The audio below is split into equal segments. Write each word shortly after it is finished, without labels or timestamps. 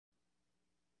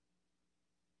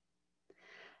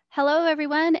Hello,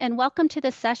 everyone, and welcome to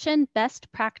the session, Best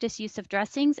Practice Use of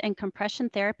Dressings and Compression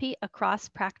Therapy Across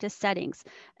Practice Settings,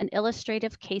 an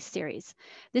illustrative case series.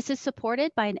 This is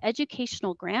supported by an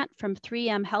educational grant from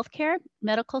 3M Healthcare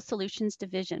Medical Solutions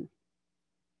Division.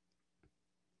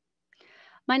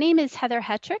 My name is Heather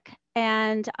Hetrick,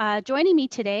 and joining me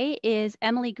today is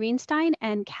Emily Greenstein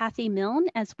and Kathy Milne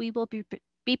as we will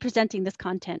be presenting this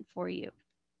content for you.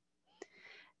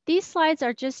 These slides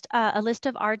are just a list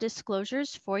of our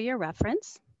disclosures for your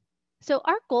reference. So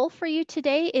our goal for you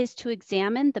today is to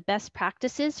examine the best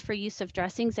practices for use of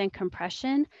dressings and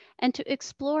compression and to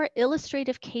explore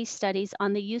illustrative case studies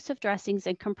on the use of dressings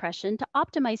and compression to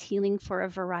optimize healing for a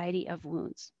variety of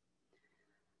wounds.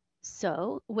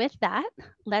 So with that,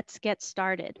 let's get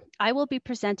started. I will be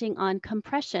presenting on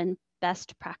compression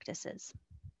best practices.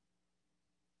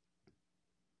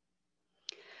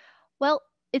 Well,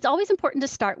 it's always important to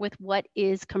start with what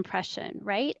is compression,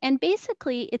 right? And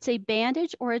basically, it's a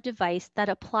bandage or a device that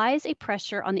applies a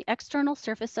pressure on the external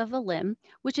surface of a limb,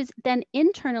 which is then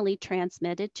internally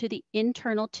transmitted to the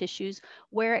internal tissues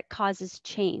where it causes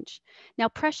change. Now,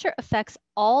 pressure affects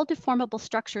all deformable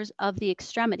structures of the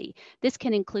extremity. This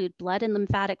can include blood and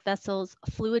lymphatic vessels,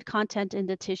 fluid content in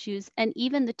the tissues, and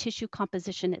even the tissue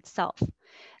composition itself.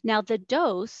 Now, the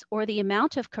dose or the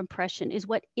amount of compression is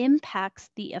what impacts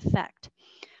the effect.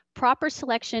 Proper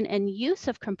selection and use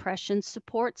of compression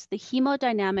supports the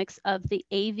hemodynamics of the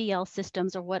AVL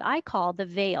systems, or what I call the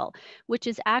veil, which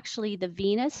is actually the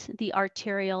venous, the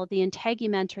arterial, the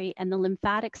integumentary, and the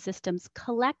lymphatic systems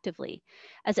collectively,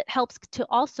 as it helps to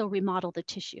also remodel the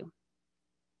tissue.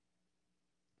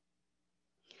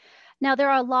 Now, there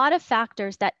are a lot of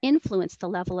factors that influence the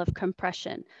level of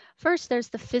compression. First, there's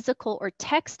the physical or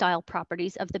textile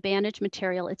properties of the bandage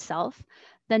material itself,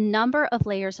 the number of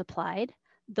layers applied,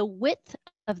 the width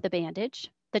of the bandage,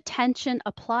 the tension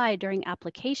applied during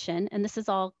application, and this is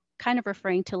all kind of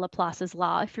referring to Laplace's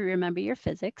law, if you remember your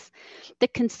physics, the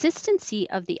consistency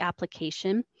of the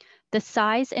application, the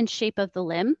size and shape of the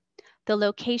limb, the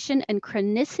location and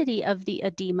chronicity of the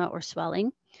edema or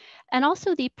swelling, and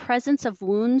also the presence of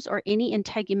wounds or any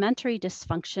integumentary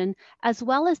dysfunction, as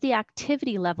well as the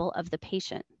activity level of the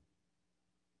patient.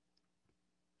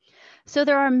 So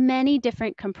there are many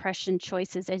different compression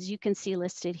choices, as you can see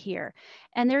listed here.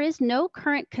 And there is no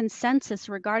current consensus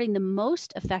regarding the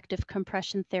most effective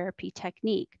compression therapy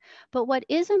technique. But what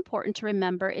is important to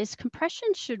remember is compression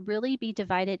should really be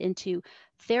divided into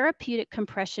therapeutic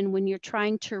compression when you're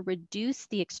trying to reduce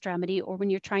the extremity or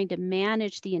when you're trying to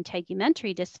manage the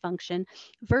integumentary dysfunction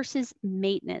versus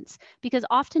maintenance, because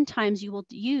oftentimes you will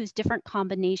use different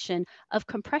combination of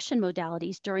compression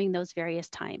modalities during those various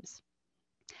times.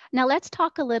 Now let's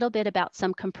talk a little bit about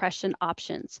some compression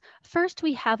options. First,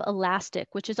 we have elastic,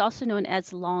 which is also known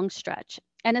as long stretch.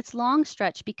 And it's long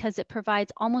stretch because it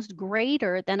provides almost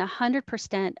greater than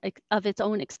 100% of its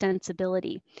own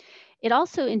extensibility. It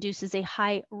also induces a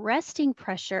high resting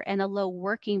pressure and a low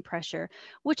working pressure,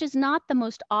 which is not the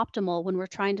most optimal when we're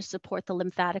trying to support the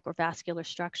lymphatic or vascular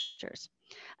structures.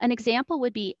 An example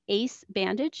would be ACE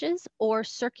bandages or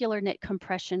circular knit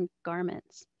compression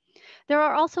garments. There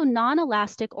are also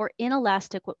non-elastic or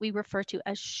inelastic, what we refer to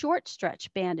as short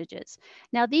stretch bandages.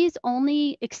 Now, these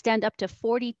only extend up to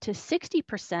 40 to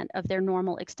 60% of their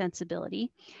normal extensibility,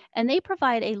 and they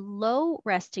provide a low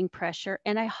resting pressure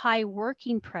and a high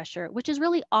working pressure, which is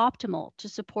really optimal to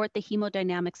support the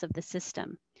hemodynamics of the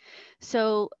system.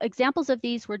 So examples of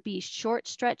these would be short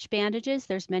stretch bandages.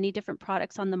 There's many different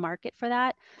products on the market for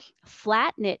that.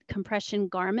 Flat knit compression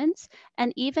garments,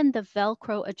 and even the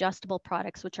Velcro adjustable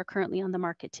products, which are currently on the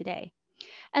market today.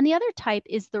 And the other type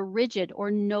is the rigid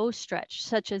or no stretch,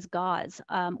 such as gauze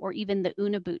or even the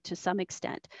Uniboot to some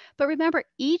extent. But remember,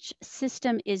 each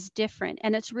system is different,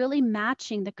 and it's really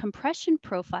matching the compression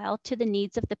profile to the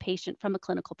needs of the patient from a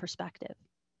clinical perspective.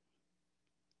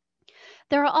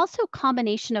 There are also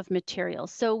combination of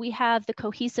materials. So we have the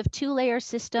cohesive 2-layer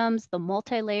systems, the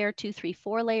multi-layer 2, 3,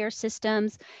 4-layer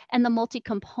systems, and the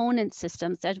multi-component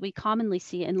systems as we commonly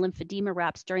see in lymphedema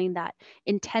wraps during that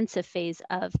intensive phase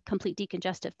of complete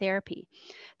decongestive therapy.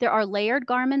 There are layered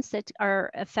garments that are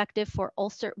effective for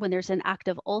ulcer when there's an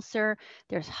active ulcer.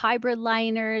 There's hybrid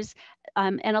liners,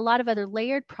 and a lot of other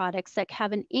layered products that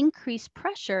have an increased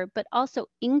pressure, but also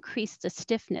increase the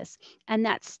stiffness. And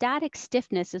that static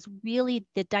stiffness is really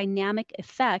the dynamic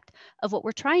effect of what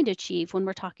we're trying to achieve when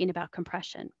we're talking about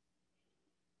compression.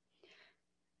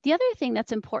 The other thing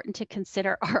that's important to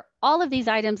consider are all of these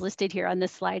items listed here on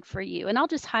this slide for you. And I'll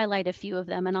just highlight a few of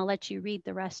them and I'll let you read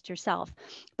the rest yourself.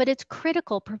 But it's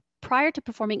critical prior to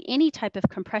performing any type of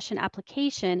compression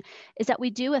application is that we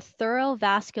do a thorough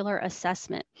vascular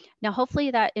assessment. Now,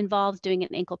 hopefully that involves doing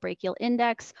an ankle brachial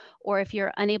index, or if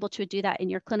you're unable to do that in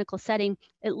your clinical setting,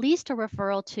 at least a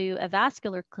referral to a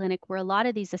vascular clinic where a lot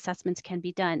of these assessments can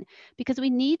be done, because we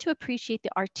need to appreciate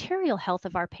the arterial health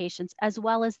of our patients as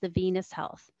well as the venous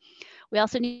health. We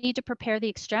also need to prepare the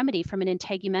extremity from an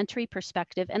integumentary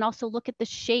perspective and also look at the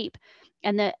shape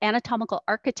and the anatomical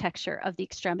architecture of the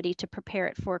extremity to prepare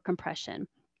it for compression.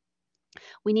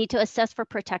 We need to assess for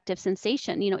protective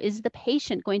sensation. Is the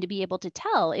patient going to be able to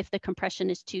tell if the compression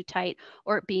is too tight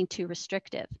or being too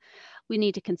restrictive? We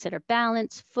need to consider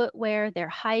balance, footwear, their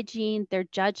hygiene, their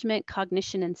judgment,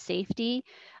 cognition, and safety,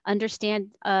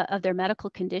 understand of their medical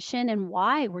condition and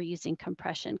why we're using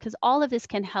compression, because all of this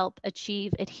can help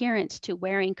achieve adherence to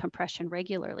wearing compression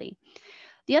regularly.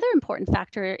 The other important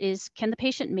factor is, can the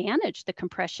patient manage the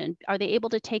compression? Are they able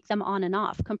to take them on and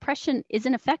off? Compression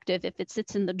isn't effective if it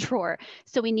sits in the drawer.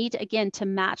 So we need, again, to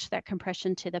match that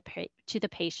compression to the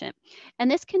patient. And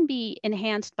this can be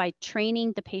enhanced by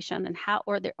training the patient on how,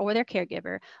 or their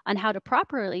caregiver, on how to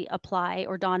properly apply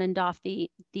or don and doff the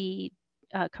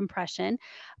compression,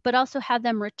 but also have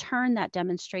them return that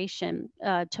demonstration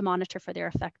to monitor for their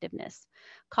effectiveness.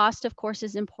 Cost, of course,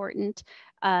 is important.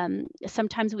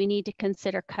 Sometimes we need to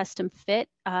consider custom fit.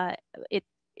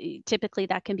 Typically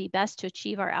that can be best to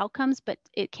achieve our outcomes, but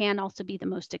it can also be the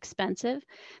most expensive.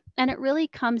 And it really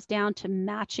comes down to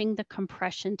matching the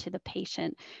compression to the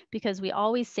patient, because we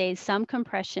always say some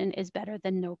compression is better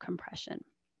than no compression.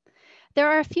 There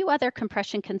are a few other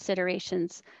compression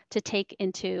considerations to take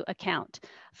into account.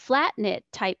 Flat knit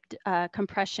type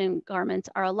compression garments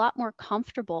are a lot more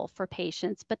comfortable for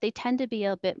patients, but they tend to be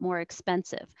a bit more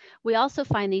expensive. We also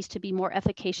find these to be more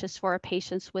efficacious for our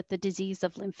patients with the disease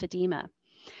of lymphedema.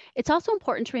 It's also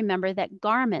important to remember that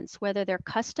garments, whether they're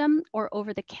custom or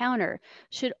over the counter,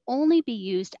 should only be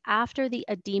used after the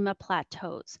edema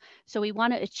plateaus. So we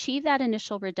want to achieve that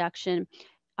initial reduction,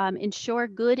 ensure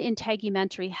good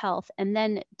integumentary health, and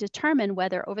then determine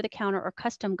whether over-the-counter or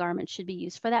custom garments should be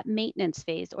used for that maintenance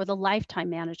phase or the lifetime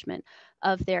management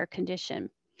of their condition.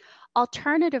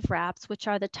 Alternative wraps, which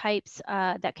are the types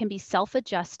that can be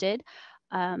self-adjusted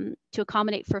to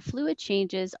accommodate for fluid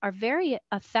changes, are very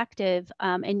effective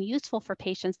and useful for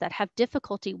patients that have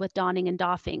difficulty with donning and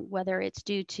doffing, whether it's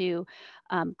due to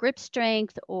grip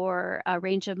strength or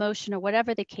range of motion or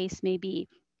whatever the case may be.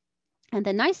 And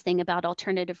the nice thing about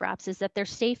alternative wraps is that they're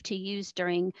safe to use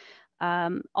during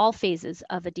all phases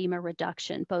of edema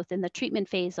reduction, both in the treatment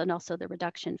phase and also the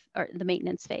reduction or the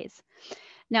maintenance phase.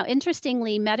 Now,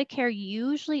 interestingly, Medicare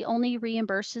usually only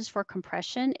reimburses for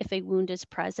compression if a wound is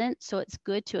present. So it's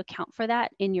good to account for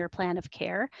that in your plan of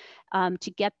care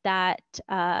to get that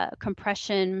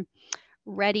compression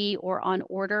ready or on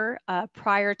order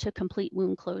prior to complete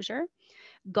wound closure.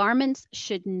 Garments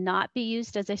should not be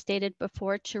used, as I stated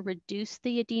before, to reduce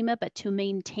the edema, but to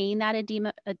maintain that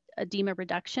edema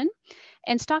reduction.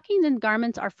 And stockings and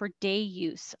garments are for day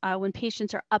use when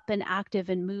patients are up and active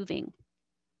and moving.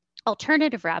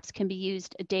 Alternative wraps can be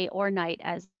used day or night,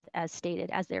 as stated,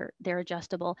 as they're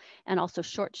adjustable and also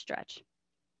short stretch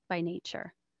by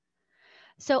nature.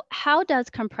 So how does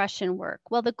compression work?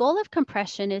 Well, the goal of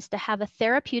compression is to have a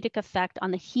therapeutic effect on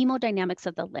the hemodynamics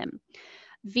of the limb.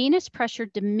 Venous pressure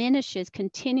diminishes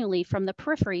continually from the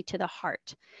periphery to the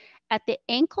heart. At the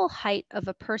ankle height of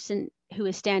a person who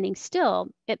is standing still,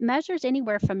 it measures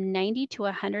anywhere from 90 to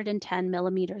 110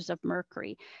 millimeters of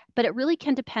mercury, but it really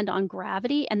can depend on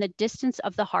gravity and the distance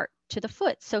of the heart to the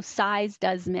foot. So size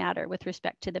does matter with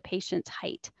respect to the patient's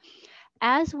height.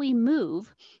 As we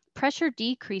move, pressure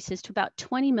decreases to about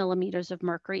 20 millimeters of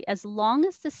mercury as long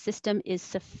as the system is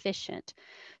sufficient.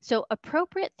 So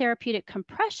appropriate therapeutic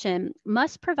compression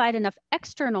must provide enough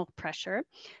external pressure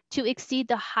to exceed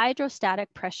the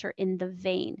hydrostatic pressure in the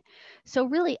vein. So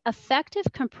really,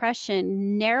 effective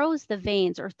compression narrows the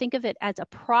veins, or think of it as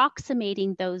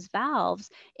approximating those valves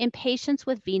in patients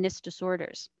with venous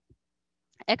disorders.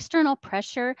 External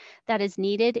pressure that is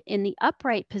needed in the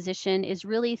upright position is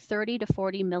really 30 to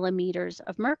 40 millimeters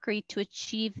of mercury to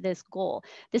achieve this goal.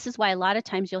 This is why a lot of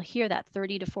times you'll hear that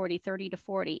 30 to 40, 30 to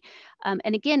 40.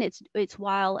 And again, it's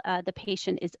while the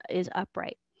patient is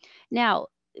upright. Now,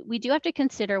 we do have to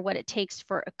consider what it takes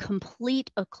for a complete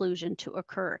occlusion to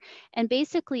occur. And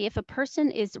basically, if a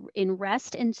person is in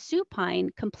rest and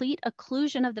supine, complete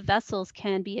occlusion of the vessels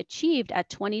can be achieved at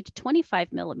 20 to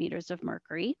 25 millimeters of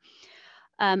mercury.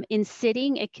 In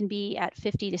sitting, it can be at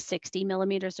 50 to 60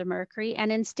 millimeters of mercury,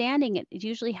 and in standing, it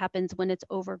usually happens when it's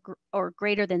over or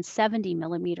greater than 70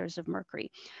 millimeters of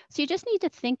mercury. So you just need to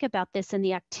think about this in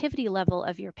the activity level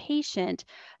of your patient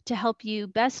to help you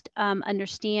best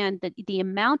understand the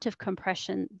amount of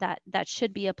compression that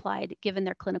should be applied given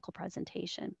their clinical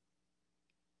presentation.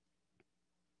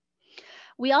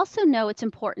 We also know it's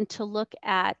important to look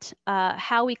at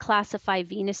how we classify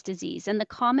venous disease, and the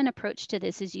common approach to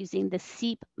this is using the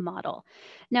SEEP model.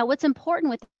 Now, what's important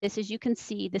with this is you can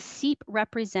see the SEEP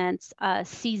represents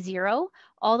C0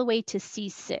 all the way to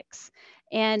C6.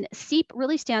 And SEEP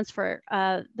really stands for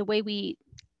the way we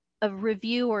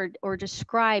review or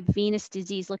describe venous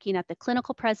disease, looking at the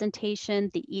clinical presentation,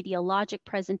 the etiologic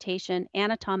presentation,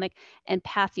 anatomic, and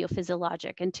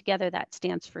pathophysiologic, and together that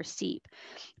stands for SEEP.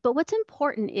 But what's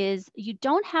important is you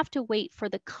don't have to wait for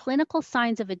the clinical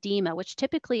signs of edema, which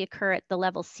typically occur at the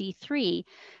level C3,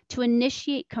 to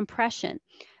initiate compression.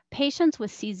 Patients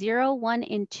with C0, 1,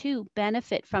 and 2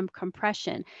 benefit from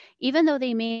compression. Even though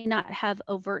they may not have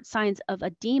overt signs of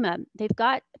edema, they've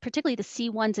got, particularly the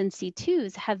C1s and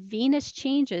C2s, have venous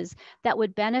changes that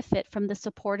would benefit from the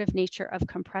supportive nature of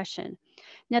compression.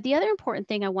 Now, the other important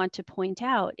thing I want to point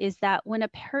out is that when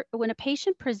a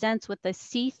patient presents with a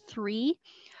C3,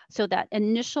 so that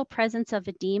initial presence of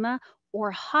edema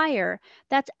or higher,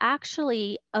 that's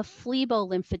actually a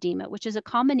phlebolymphedema, which is a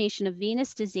combination of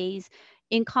venous disease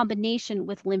in combination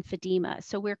with lymphedema.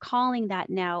 So we're calling that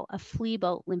now a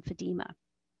phlebolymphedema.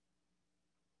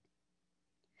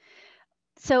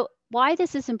 So why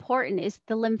this is important is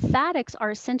the lymphatics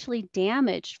are essentially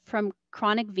damaged from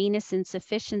chronic venous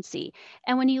insufficiency.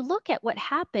 And when you look at what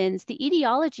happens, the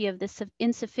etiology of this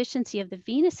insufficiency of the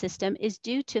venous system is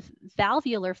due to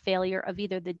valvular failure of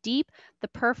either the deep, the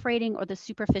perforating, or the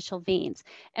superficial veins.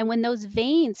 And when those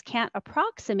veins can't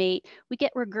approximate, we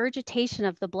get regurgitation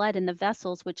of the blood in the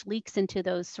vessels, which leaks into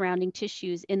those surrounding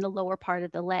tissues in the lower part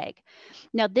of the leg.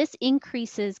 Now, this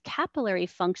increases capillary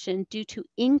function due to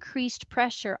increased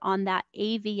pressure on that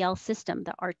AVL system,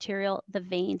 the arterial, the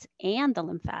veins, and the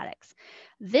lymphatics.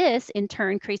 This, in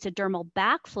turn, creates a dermal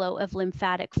backflow of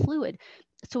lymphatic fluid.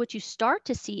 So what you start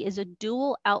to see is a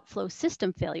dual outflow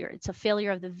system failure. It's a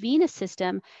failure of the venous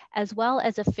system as well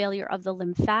as a failure of the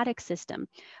lymphatic system.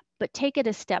 But take it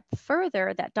a step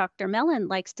further that Dr. Mellon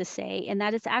likes to say, and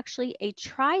that is actually a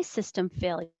tri-system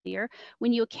failure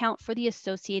when you account for the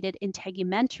associated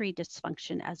integumentary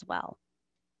dysfunction as well.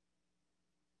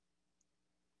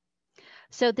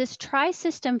 So this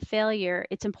tri-system failure,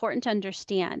 it's important to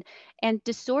understand, and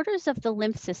disorders of the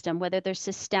lymph system, whether they're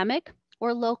systemic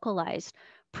or localized,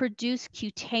 produce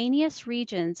cutaneous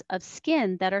regions of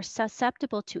skin that are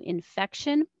susceptible to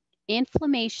infection,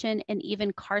 inflammation, and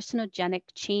even carcinogenic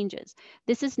changes.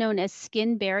 This is known as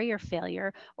skin barrier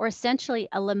failure, or essentially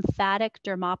a lymphatic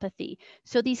dermopathy.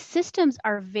 So these systems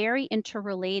are very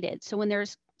interrelated. So when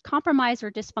there's compromise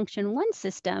or dysfunction in one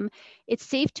system, it's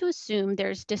safe to assume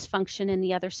there's dysfunction in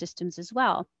the other systems as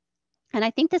well. And I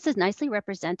think this is nicely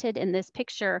represented in this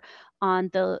picture on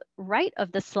the right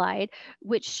of the slide,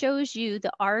 which shows you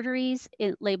the arteries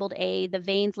labeled A, the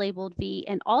veins labeled V,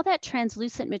 and all that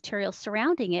translucent material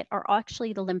surrounding it are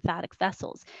actually the lymphatic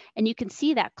vessels. And you can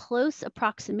see that close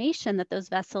approximation that those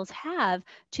vessels have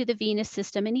to the venous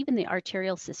system and even the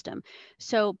arterial system.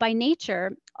 So by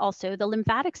nature, also, the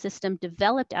lymphatic system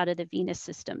developed out of the venous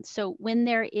system. So when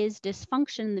there is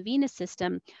dysfunction in the venous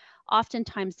system,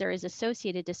 oftentimes there is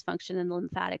associated dysfunction in the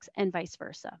lymphatics and vice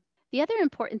versa. The other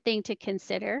important thing to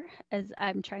consider, as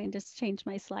I'm trying to change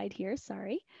my slide here,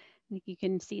 sorry, I think you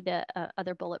can see the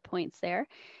other bullet points there,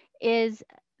 is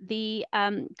the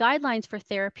guidelines for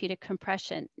therapeutic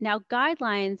compression. Now,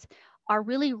 guidelines are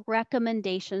really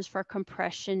recommendations for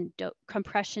compression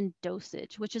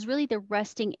dosage, which is really the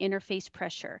resting interface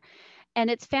pressure. And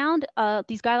it's found,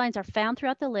 these guidelines are found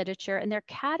throughout the literature, and they're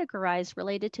categorized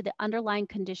related to the underlying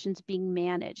conditions being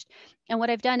managed. And what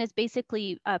I've done is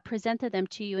basically presented them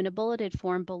to you in a bulleted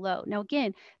form below. Now,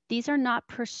 again, these are not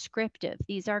prescriptive.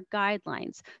 These are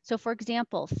guidelines. So for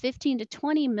example, 15 to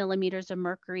 20 millimeters of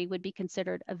mercury would be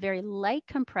considered a very light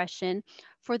compression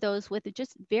for those with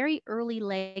just very early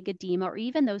leg edema, or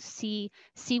even those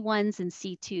C1s and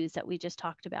C2s that we just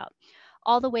talked about,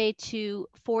 all the way to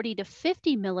 40 to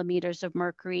 50 millimeters of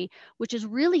mercury, which is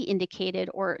really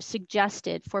indicated or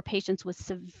suggested for patients with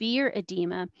severe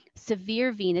edema,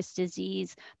 severe venous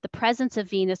disease, the presence of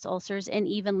venous ulcers, and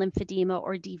even lymphedema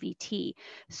or DVT.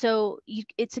 So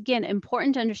it's, again,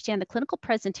 important to understand the clinical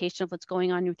presentation of what's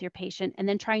going on with your patient, and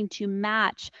then trying to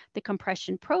match the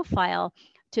compression profile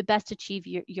to best achieve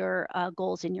your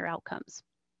goals and your outcomes.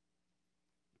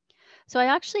 So I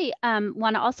actually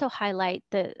want to also highlight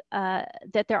that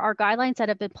there are guidelines that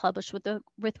have been published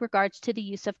with regards to the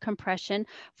use of compression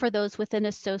for those with an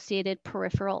associated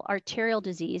peripheral arterial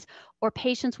disease or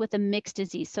patients with a mixed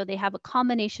disease. So they have a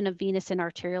combination of venous and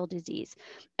arterial disease.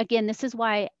 Again, this is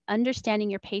why understanding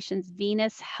your patient's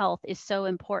venous health is so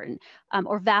important,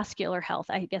 or vascular health,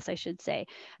 I guess I should say.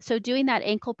 So doing that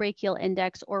ankle brachial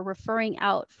index or referring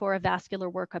out for a vascular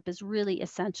workup is really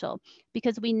essential,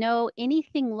 because we know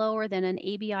anything lower than an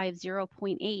ABI of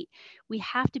 0.8, we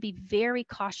have to be very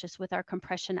cautious with our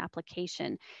compression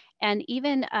application. And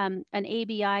even an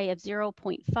ABI of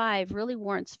 0.5 really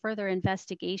warrants further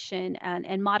investigation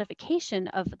and modification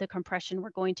of the compression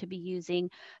we're going to be using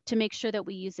to make sure that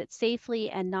we use it safely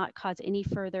and not cause any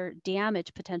further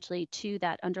damage potentially to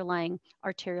that underlying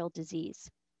arterial disease.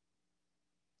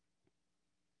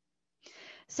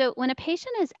 So when a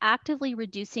patient is actively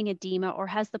reducing edema or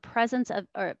has the presence of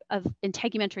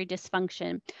integumentary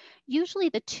dysfunction, usually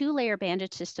the two-layer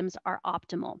bandage systems are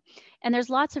optimal. And there's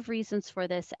lots of reasons for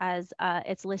this, as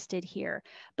it's listed here.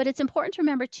 But it's important to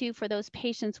remember too, for those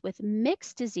patients with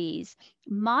mixed disease,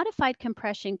 modified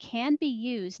compression can be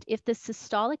used if the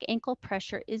systolic ankle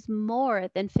pressure is more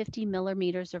than 50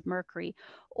 millimeters of mercury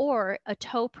or a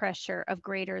toe pressure of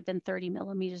greater than 30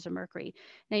 millimeters of mercury.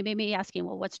 Now you may be asking,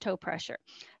 well, what's toe pressure?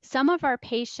 Some of our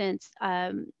patients,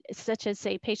 such as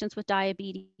say patients with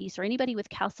diabetes or anybody with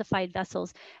calcified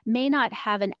vessels, may not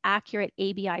have an accurate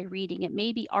ABI reading. It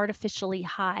may be artificially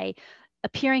high,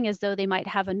 appearing as though they might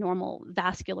have a normal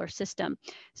vascular system.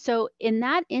 So in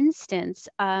that instance,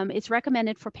 it's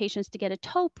recommended for patients to get a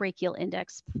toe brachial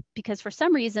index, because for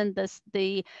some reason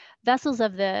the vessels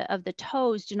of the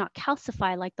toes do not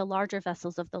calcify like the larger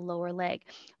vessels of the lower leg.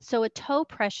 So a toe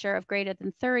pressure of greater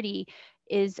than 30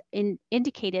 is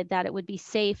indicated that it would be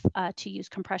safe to use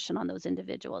compression on those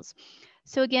individuals.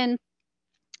 So again,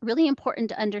 really important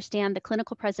to understand the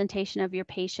clinical presentation of your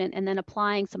patient and then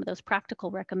applying some of those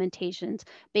practical recommendations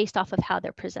based off of how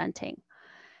they're presenting.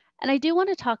 And I do want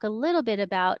to talk a little bit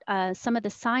about some of the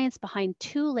science behind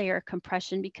two-layer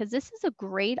compression, because this is a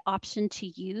great option to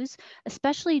use,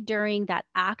 especially during that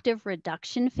active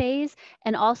reduction phase,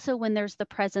 and also when there's the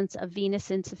presence of venous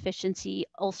insufficiency,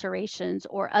 ulcerations,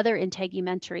 or other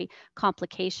integumentary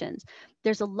complications.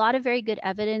 There's a lot of very good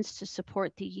evidence to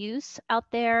support the use out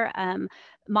there.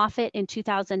 Moffitt in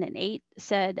 2008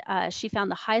 said she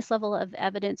found the highest level of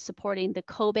evidence supporting the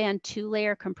Coban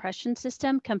two-layer compression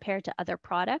system compared to other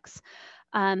products.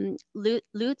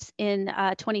 Lutz in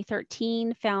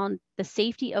 2013 found the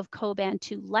safety of Coban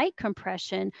 2 light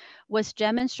compression was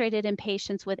demonstrated in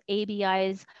patients with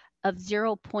ABIs of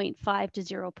 0.5 to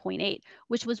 0.8,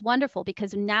 which was wonderful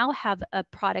because we now have a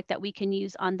product that we can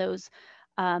use on those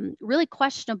really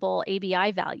questionable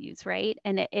ABI values, right?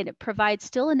 And it provides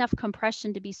still enough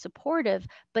compression to be supportive,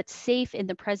 but safe in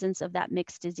the presence of that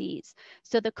mixed disease.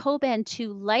 So the Coban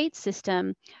 2 light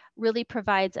system really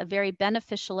provides a very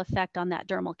beneficial effect on that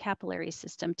dermal capillary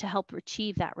system to help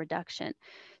achieve that reduction.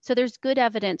 So there's good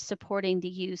evidence supporting the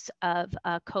use of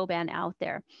Coban out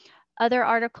there. Other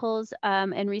articles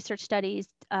and research studies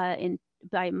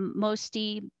by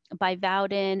Mosty, by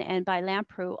Bowden, and by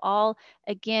Lamprou all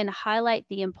again highlight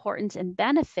the importance and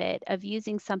benefit of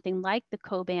using something like the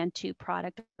Coban 2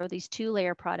 product or these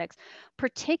two-layer products,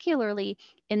 particularly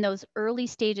in those early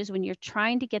stages when you're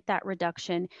trying to get that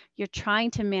reduction, you're trying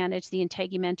to manage the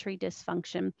integumentary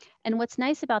dysfunction. And what's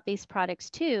nice about these products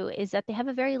too is that they have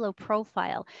a very low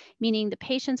profile, meaning the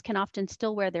patients can often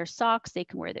still wear their socks, they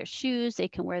can wear their shoes, they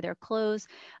can wear their clothes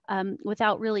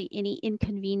without really any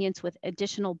inconvenience with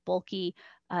additional bulky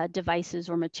devices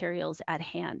or materials at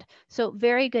hand. So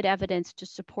very good evidence to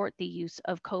support the use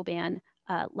of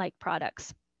Coban-like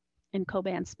products, and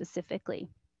Coban specifically.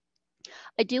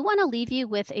 I do want to leave you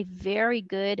with a very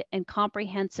good and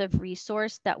comprehensive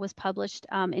resource that was published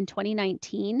in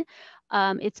 2019.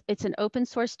 It's an open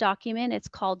source document. It's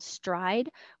called STRIDE,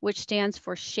 which stands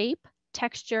for Shape,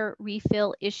 Texture,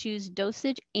 Refill, Issues,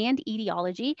 Dosage, and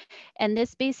Etiology. And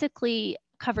this basically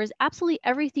covers absolutely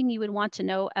everything you would want to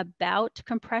know about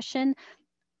compression,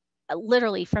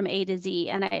 literally from A to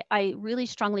Z. And I really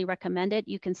strongly recommend it.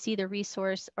 You can see the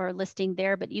resource or listing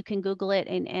there, but you can Google it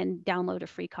and download a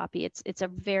free copy. It's a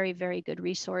very, very good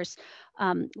resource,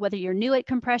 whether you're new at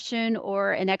compression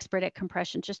or an expert at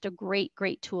compression. Just a great,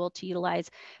 great tool to utilize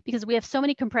because we have so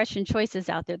many compression choices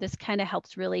out there. This kind of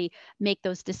helps really make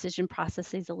those decision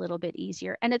processes a little bit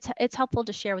easier. And it's helpful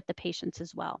to share with the patients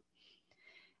as well.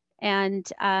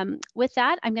 And with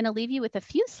that, I'm going to leave you with a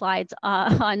few slides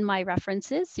on my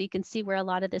references so you can see where a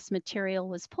lot of this material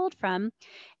was pulled from.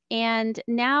 And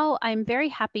now I'm very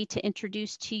happy to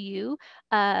introduce to you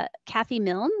Kathy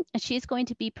Milne. She's going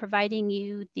to be providing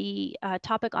you the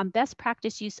topic on best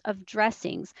practice use of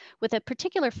dressings with a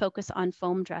particular focus on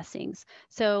foam dressings.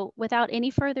 So without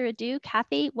any further ado,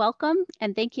 Kathy, welcome,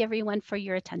 and thank you everyone for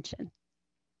your attention.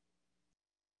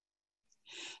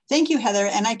 Thank you, Heather.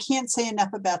 And I can't say enough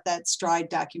about that STRIDE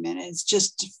document. It's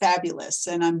just fabulous.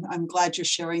 And I'm glad you're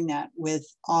sharing that with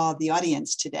the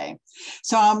audience today.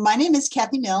 So my name is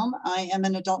Kathy Milne. I am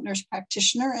an adult nurse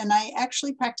practitioner, and I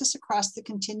actually practice across the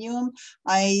continuum.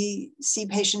 I see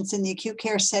patients in the acute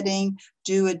care setting,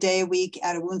 do a day a week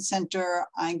at a wound center.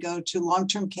 I go to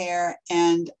long-term care,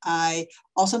 and I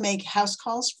also make house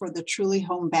calls for the truly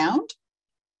homebound.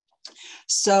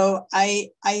 So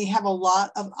I have a lot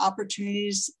of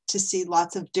opportunities to see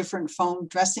lots of different foam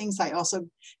dressings. I also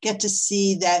get to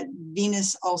see that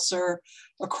venous ulcer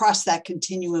across that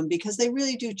continuum because they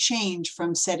really do change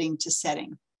from setting to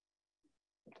setting.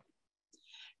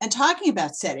 And talking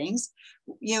about settings,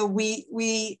 you know,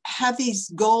 we have these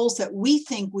goals that we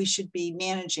think we should be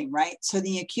managing, right? So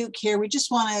the acute care, we just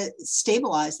want to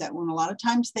stabilize that wound. A lot of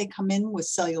times they come in with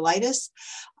cellulitis.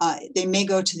 They may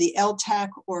go to the LTAC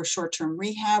or short-term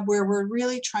rehab, where we're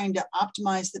really trying to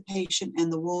optimize the patient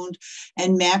and the wound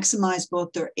and maximize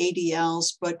both their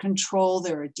ADLs, but control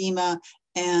their edema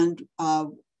and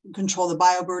control the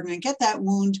bioburden and get that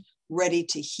wound ready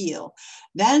to heal.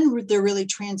 Then they're really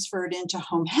transferred into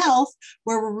home health,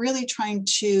 where we're really trying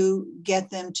to get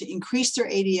them to increase their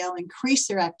ADL, increase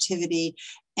their activity,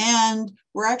 and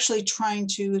we're actually trying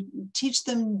to teach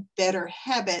them better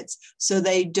habits so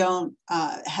they don't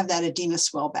have that edema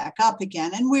swell back up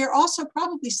again. And we're also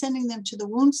probably sending them to the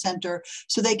wound center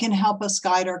so they can help us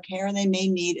guide our care, and they may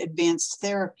need advanced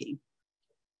therapy.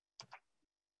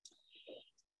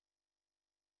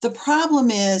 The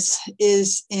problem is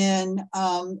in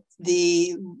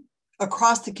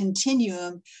across the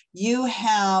continuum, you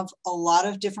have a lot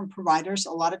of different providers.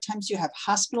 A lot of times you have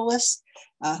hospitalists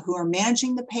who are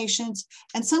managing the patients.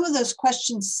 And some of those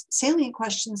questions, salient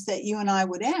questions that you and I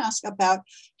would ask about,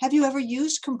 have you ever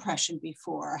used compression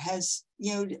before?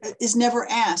 Is never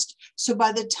asked. So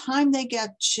by the time they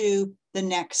get to the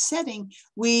next setting,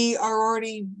 we are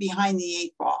already behind the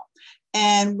 8 ball.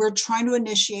 And we're trying to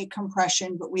initiate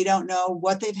compression, but we don't know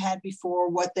what they've had before,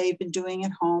 what they've been doing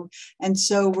at home. And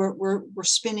so we're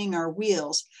spinning our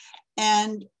wheels.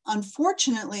 And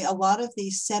unfortunately, a lot of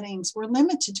these settings were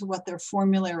limited to what their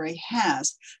formulary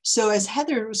has. So as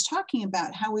Heather was talking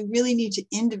about how we really need to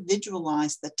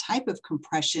individualize the type of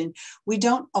compression, we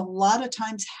don't a lot of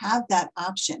times have that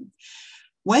option.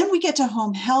 When we get to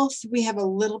home health, we have a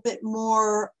little bit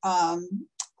more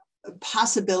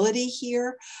possibility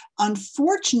here.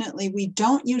 Unfortunately, we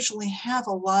don't usually have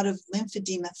a lot of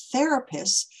lymphedema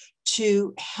therapists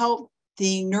to help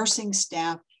the nursing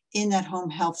staff in that home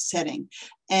health setting.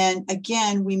 And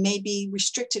again, we may be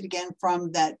restricted again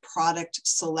from that product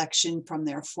selection from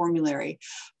their formulary.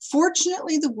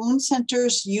 Fortunately, the wound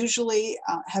centers usually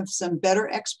have some better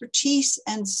expertise.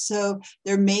 And so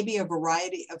there may be a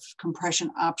variety of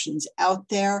compression options out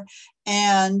there.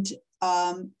 And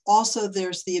also,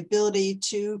 there's the ability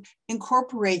to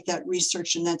incorporate that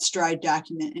research in that STRIDE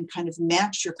document and kind of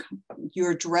match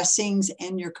your dressings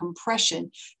and your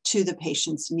compression to the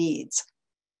patient's needs.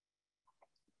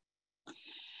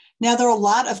 Now, there are a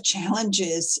lot of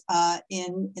challenges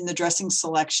in the dressing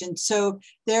selection. So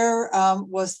there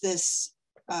was this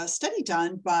study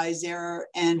done by Zehrer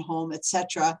and Holm, et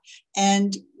cetera.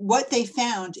 And what they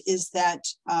found is that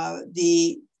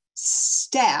the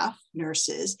staff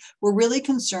nurses were really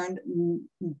concerned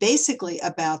basically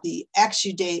about the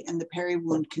exudate and the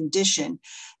peri-wound condition.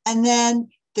 And then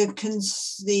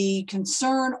the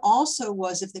concern also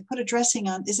was, if they put a dressing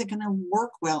on, is it going to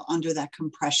work well under that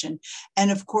compression?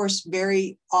 And of course,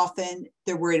 very often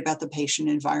they're worried about the patient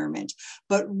environment.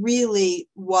 But really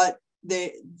what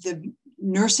the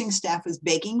nursing staff is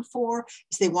begging for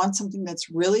is they want something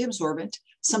that's really absorbent,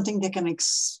 something that can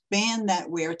expand that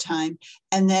wear time,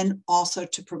 and then also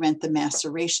to prevent the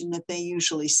maceration that they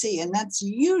usually see. And that's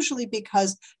usually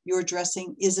because your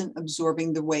dressing isn't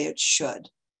absorbing the way it should.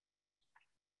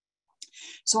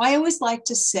 So I always like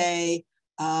to say,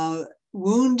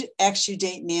 wound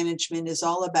exudate management is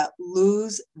all about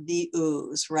lose the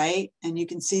ooze, right? And you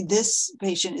can see this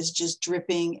patient is just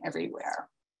dripping everywhere.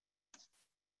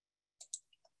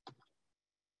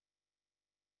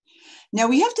 Now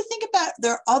we have to think about,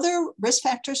 there are other risk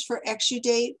factors for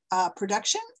exudate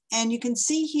production. And you can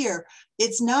see here,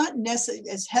 it's not necessarily,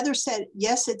 as Heather said,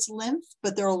 yes, it's lymph,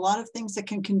 but there are a lot of things that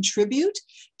can contribute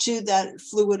to that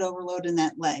fluid overload in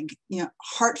that leg. You know,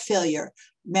 heart failure,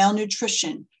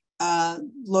 malnutrition,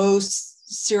 low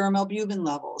serum albumin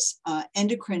levels,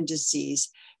 endocrine disease.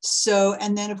 So,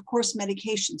 and then of course,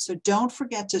 medication. So don't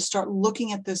forget to start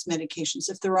looking at those medications.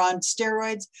 If they're on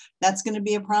steroids, that's going to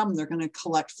be a problem. They're going to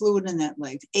collect fluid in that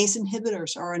leg. ACE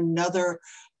inhibitors are another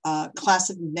class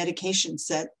of medications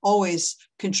that always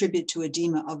contribute to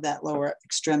edema of that lower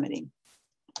extremity.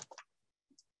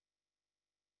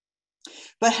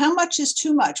 But how much is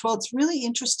too much? Well, it's really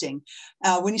interesting.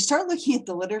 When you start looking at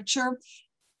the literature,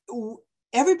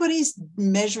 everybody's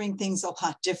measuring things a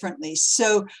lot differently.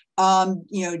 So,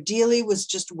 Dealey was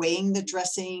just weighing the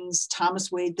dressings.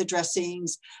 Thomas weighed the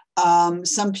dressings.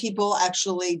 Some people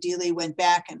actually, Dealey went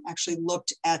back and actually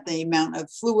looked at the amount of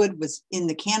fluid was in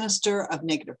the canister of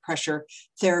negative pressure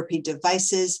therapy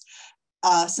devices.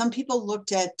 Some people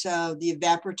looked at the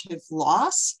evaporative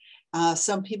loss.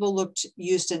 Some people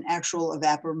used an actual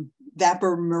evapormeter.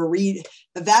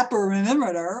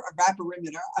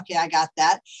 Okay, I got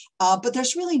that. But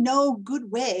there's really no good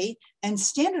way and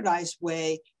standardized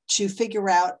way to figure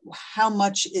out how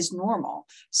much is normal.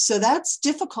 So that's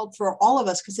difficult for all of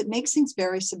us because it makes things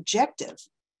very subjective.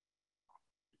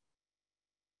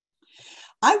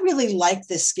 I really like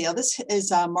this scale. This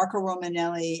is Marco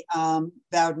Romanelli,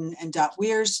 Bowden, and Dot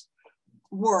Weir's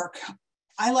work.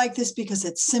 I like this because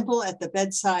it's simple at the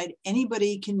bedside.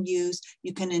 Anybody can use,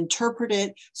 you can interpret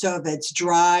it. So if it's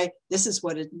dry, this is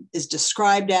what it is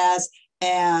described as.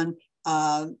 And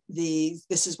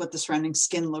this is what the surrounding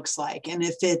skin looks like. And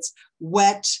if it's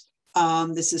wet,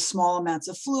 this is small amounts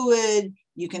of fluid.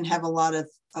 You can have a lot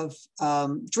of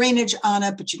drainage on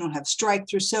it, but you don't have strike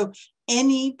through. So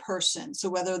any person, so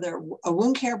whether they're a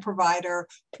wound care provider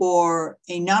or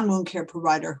a non-wound care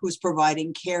provider who's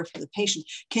providing care for the patient,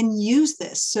 can use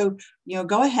this. So,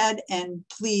 go ahead and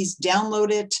please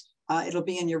download it. It'll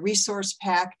be in your resource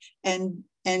pack and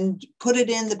put it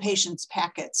in the patient's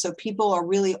packet. So people are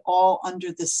really all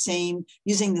under the same,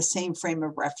 using the same frame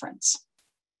of reference.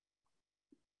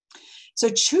 So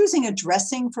choosing a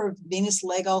dressing for venous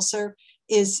leg ulcer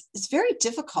is very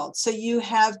difficult. So you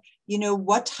have,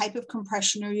 what type of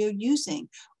compression are you using?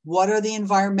 What are the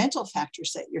environmental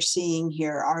factors that you're seeing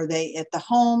here? Are they at the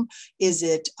home? Is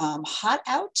it hot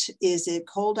out? Is it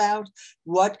cold out?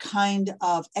 What kind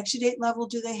of exudate level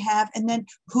do they have? And then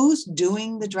who's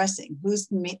doing the dressing? Who's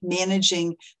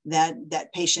managing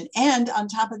that patient? And on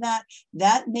top of that,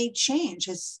 that may change.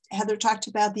 As Heather talked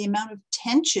about, the amount of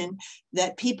tension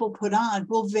that people put on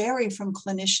will vary from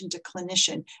clinician to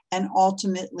clinician and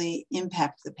ultimately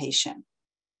impact the patient.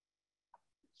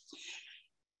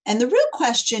 And the real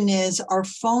question is, are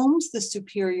foams the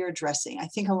superior dressing? I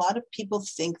think a lot of people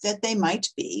think that they might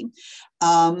be.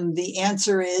 The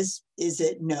answer is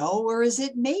it no, or is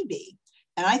it maybe?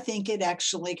 And I think it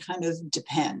actually kind of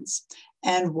depends.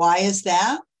 And why is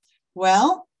that?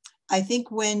 Well, I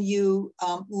think when you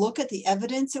look at the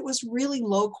evidence, it was really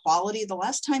low quality. The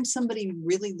last time somebody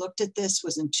really looked at this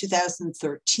was in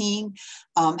 2013.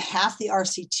 Half the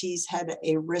RCTs had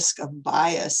a risk of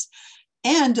bias.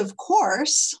 And of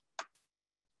course,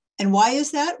 and why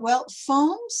is that? Well,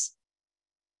 foams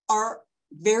are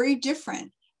very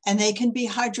different, and they can be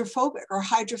hydrophobic or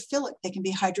hydrophilic. They can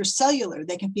be hydrocellular.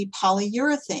 They can be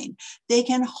polyurethane. They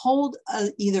can hold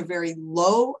either very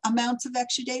low amounts of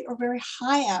exudate or very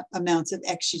high amounts of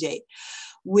exudate.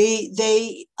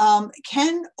 They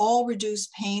can all reduce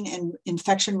pain and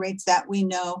infection rates, that we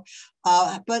know,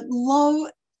 but low,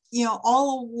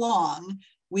 all along,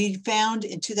 we found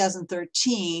in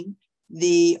 2013,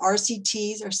 the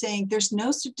RCTs are saying there's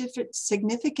no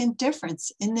significant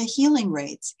difference in the healing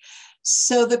rates.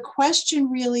 So the question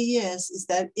really is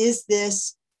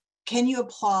this, can you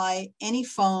apply any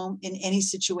foam in any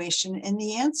situation? And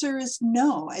the answer is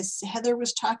no. As Heather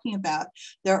was talking about,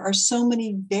 there are so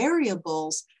many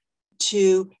variables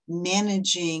to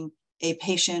managing a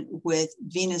patient with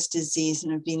venous disease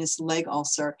and a venous leg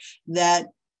ulcer that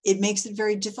it makes it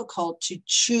very difficult to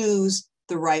choose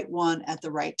the right one at the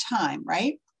right time,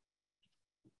 right?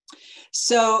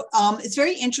 So it's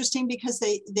very interesting because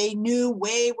they knew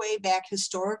way back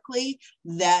historically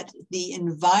that the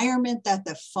environment that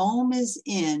the foam is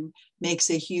in makes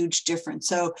a huge difference.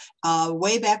 So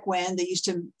way back when they used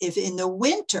to, if in the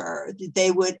winter,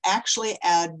 they would actually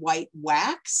add white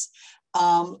wax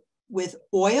with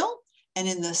oil. And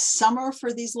in the summer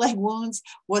for these leg wounds,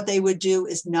 what they would do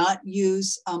is not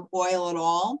use oil at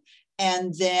all,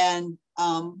 and then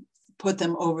put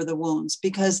them over the wounds,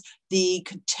 because the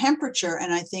temperature,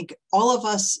 and I think all of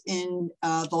us in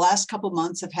the last couple of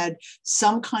months have had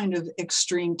some kind of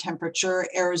extreme temperature.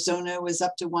 Arizona was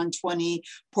up to 120,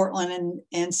 Portland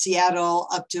and Seattle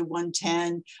up to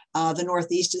 110. The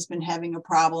Northeast has been having a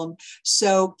problem.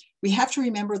 So we have to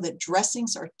remember that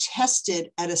dressings are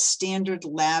tested at a standard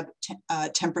lab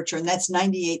temperature, and that's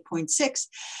 98.6.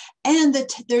 And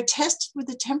they're tested with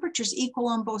the temperatures equal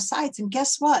on both sides. And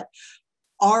guess what?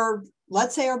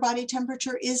 Let's say our body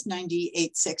temperature is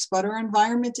 98.6, but our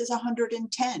environment is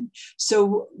 110.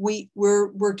 So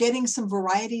we're getting some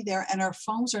variety there, and our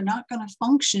foams are not going to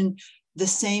function the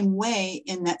same way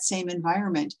in that same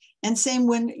environment. And same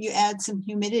when you add some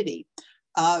humidity.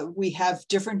 We have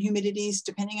different humidities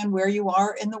depending on where you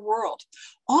are in the world.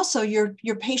 Also,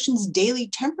 your patient's daily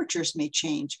temperatures may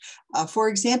change. For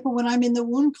example, when I'm in the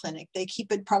wound clinic, they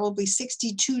keep it probably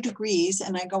 62 degrees,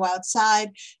 and I go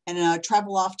outside and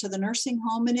travel off to the nursing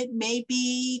home, and it may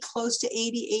be close to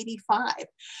 80, 85.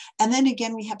 And then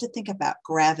again, we have to think about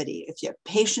gravity. If your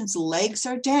patient's legs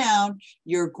are down,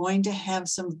 you're going to have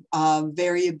some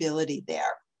variability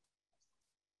there.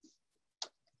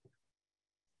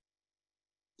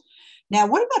 Now,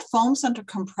 what about foams under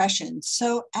compression?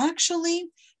 So actually,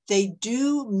 they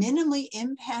do minimally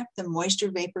impact the moisture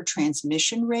vapor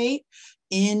transmission rate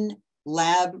in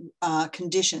lab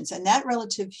conditions. And that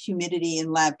relative humidity in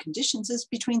lab conditions is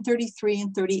between 33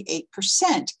 and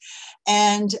 38%.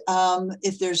 And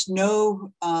if there's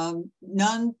none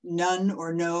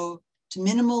or no to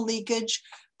minimal leakage,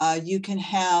 you can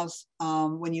have,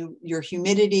 when your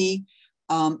humidity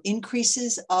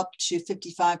increases up to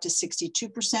 55 to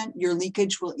 62%, your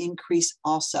leakage will increase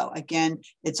also. Again,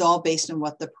 it's all based on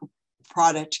what the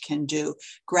product can do.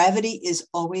 Gravity is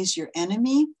always your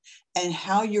enemy, and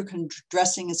how your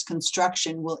dressing is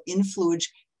construction will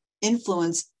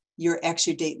influence your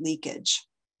exudate leakage.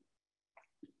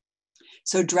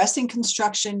 So dressing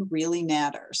construction really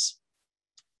matters.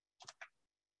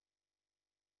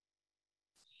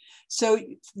 So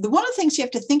one of the things you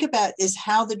have to think about is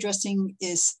how the dressing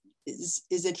is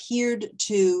adhered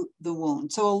to the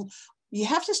wound. So you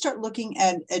have to start looking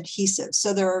at adhesives.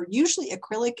 So there are usually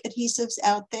acrylic adhesives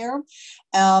out there,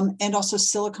 and also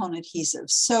silicone adhesives.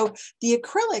 So the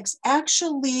acrylics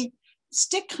actually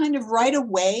stick kind of right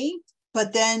away,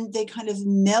 but then they kind of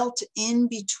melt in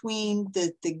between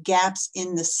the gaps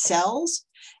in the cells.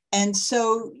 And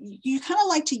so you kind of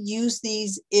like to use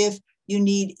these if you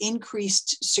need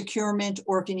increased securement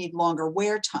or if you need longer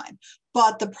wear time.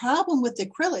 But the problem with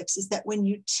acrylics is that when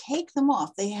you take them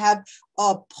off, they have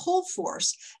a pull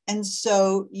force. And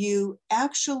so you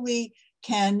actually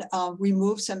can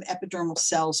remove some epidermal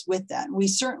cells with that. And we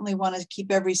certainly want to keep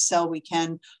every cell we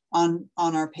can on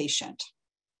our patient.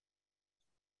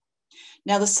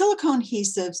 Now, the silicone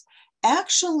adhesives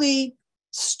actually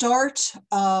start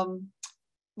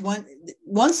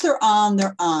once they're on,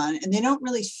 and they don't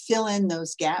really fill in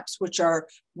those gaps, which are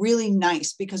really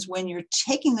nice, because when you're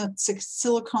taking the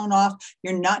silicone off,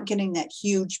 you're not getting that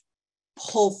huge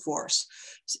pull force.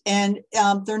 And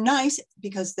they're nice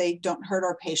because they don't hurt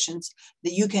our patients,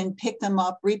 that you can pick them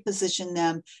up, reposition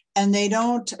them, and they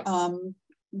don't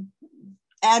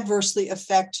adversely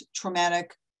affect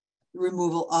traumatic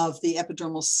removal of the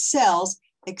epidermal cells,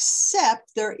 except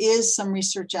there is some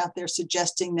research out there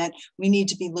suggesting that we need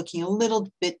to be looking a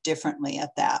little bit differently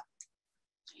at that.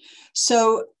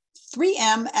 So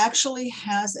 3M actually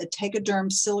has a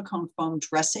Tegaderm silicone foam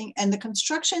dressing, and the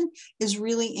construction is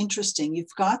really interesting.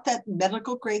 You've got that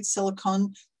medical grade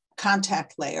silicone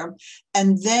contact layer,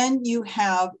 and then you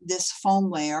have this foam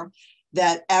layer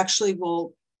that actually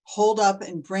will hold up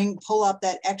and pull up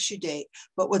that exudate.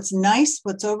 But what's nice,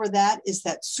 what's over that is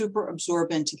that super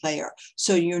absorbent layer.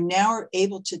 So you're now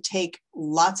able to take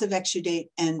lots of exudate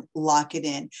and lock it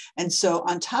in. And so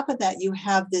on top of that, you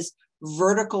have this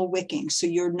vertical wicking. So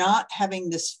you're not having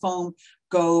this foam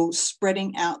go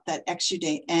spreading out that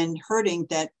exudate and hurting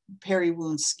that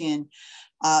peri-wound skin.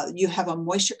 You have a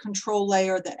moisture control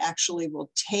layer that actually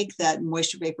will take that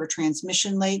moisture vapor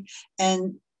transmission rate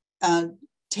and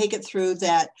take it through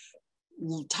that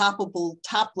toppable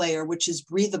top layer, which is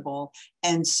breathable.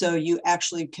 And so you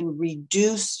actually can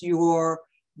reduce you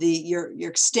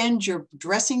extend your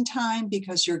dressing time,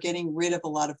 because you're getting rid of a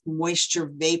lot of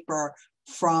moisture vapor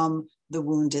from the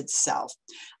wound itself.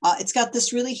 It's got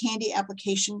this really handy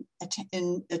application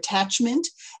attachment.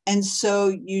 And so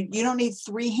you don't need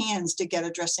 3 hands to get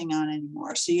a dressing on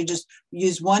anymore. So you just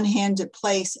use one hand to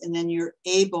place, and then you're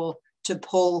able to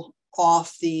pull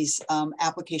off these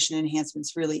application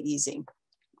enhancements really easy.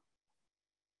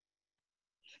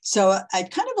 So I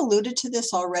kind of alluded to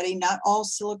this already. Not all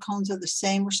silicones are the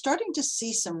same. We're starting to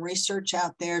see some research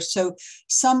out there. So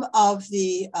some of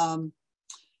the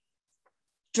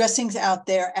dressings out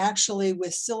there actually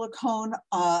with silicone,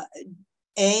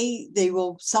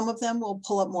 some of them will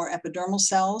pull up more epidermal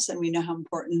cells, and we know how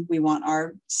important we want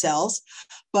our cells,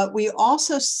 but we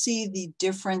also see the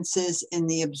differences in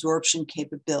the absorption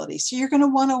capability. So you're going to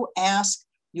want to ask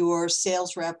your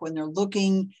sales rep when they're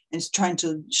looking and trying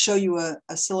to show you a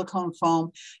silicone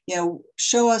foam,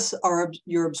 show us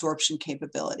your absorption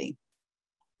capability.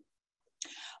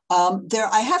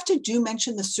 I have to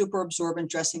mention the super absorbent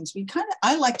dressings.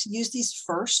 I like to use these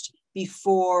first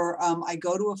before I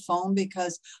go to a foam,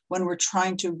 because when we're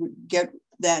trying to get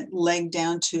that leg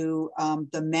down to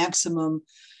the maximum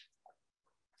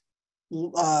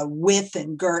width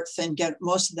and girth and get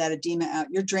most of that edema out,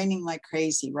 you're draining like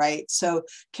crazy, right? So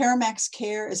Caramax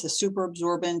Care is a super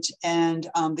absorbent, and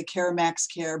the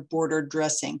Caramax Care border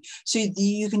dressing. So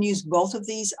you can use both of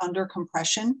these under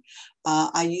compression.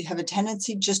 I have a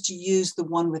tendency just to use the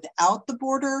one without the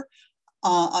border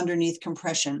underneath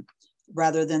compression,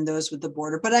 rather than those with the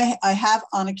border. But I have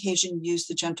on occasion used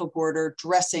the gentle border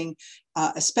dressing,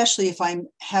 especially if I'm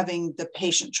having the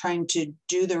patient trying to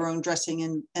do their own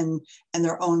dressing and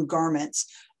their own garments.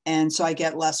 And so I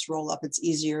get less roll up. It's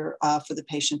easier for the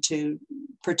patient to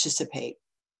participate.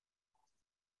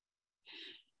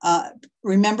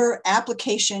 Remember,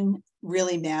 application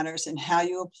really matters, and how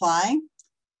you apply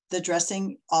the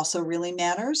dressing also really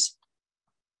matters.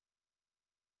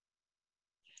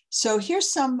 So here's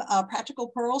some practical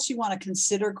pearls. You want to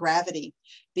consider gravity,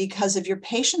 because if your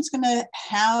patient's going to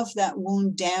have that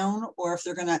wound down, or if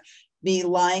they're going to be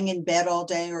lying in bed all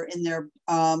day or in their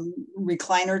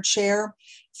recliner chair,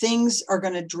 things are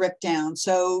going to drip down.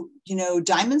 So,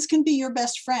 diamonds can be your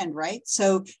best friend, right?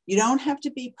 So you don't have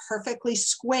to be perfectly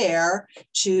square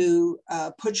to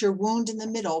put your wound in the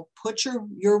middle. Put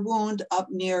your wound up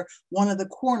near one of the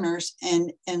corners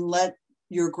and let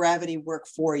your gravity work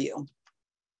for you.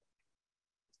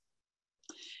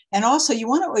 And also, you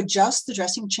want to adjust the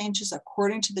dressing changes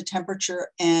according to the temperature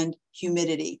and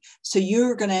humidity. So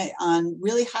you're going to, on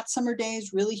really hot summer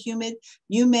days, really humid,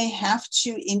 you may have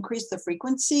to increase the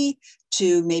frequency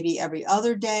to maybe every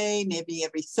other day, maybe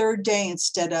every third day,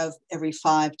 instead of every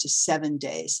 5 to 7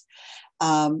 days.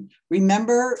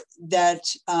 Remember that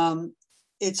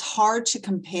it's hard to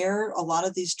compare a lot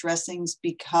of these dressings,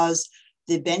 because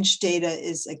the bench data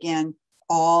is, again,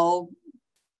 all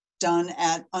done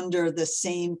under the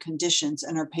same conditions,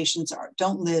 and our patients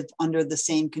don't live under the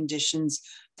same conditions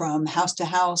from house to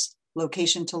house,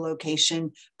 location to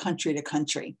location, country to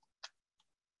country.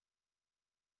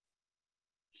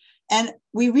 And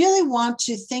we really want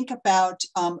to think about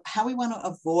how we want to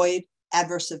avoid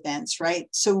adverse events, right?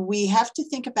 So we have to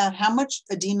think about how much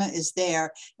edema is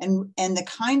there, and the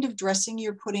kind of dressing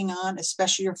you're putting on,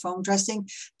 especially your foam dressing.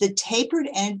 The tapered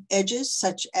edges,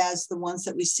 such as the ones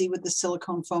that we see with the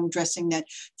silicone foam dressing that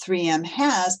 3M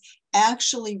has,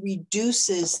 actually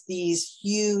reduces these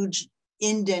huge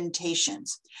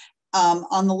indentations.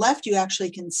 On the left, you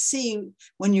actually can see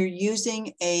when you're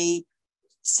using a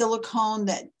silicone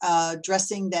that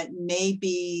dressing that may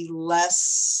be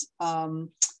less,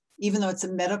 even though it's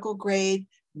a medical grade,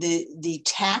 the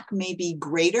tack may be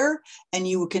greater, and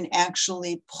you can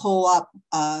actually pull up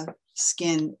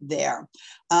skin there.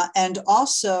 And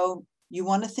also, you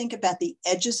want to think about the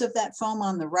edges of that foam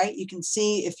on the right. You can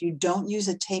see if you don't use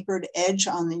a tapered edge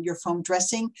on your foam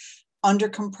dressing, under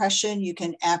compression, you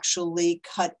can actually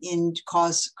cut in,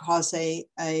 cause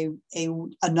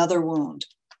another wound.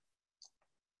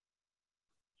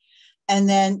 And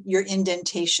then your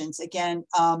indentations. Again,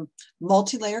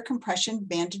 multi-layer compression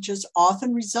bandages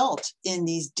often result in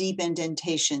these deep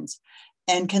indentations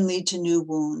and can lead to new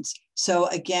wounds. So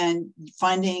again,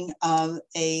 finding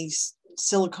a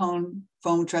silicone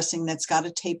foam dressing that's got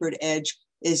a tapered edge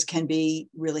can be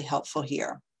really helpful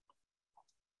here.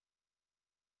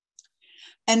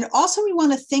 And also, we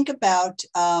want to think about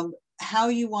how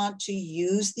you want to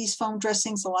use these foam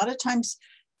dressings. A lot of times,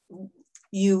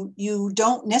 you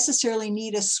don't necessarily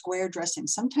need a square dressing.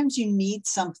 Sometimes you need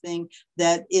something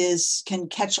that can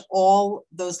catch all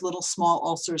those little small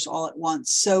ulcers all at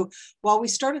once. So while we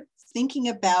started thinking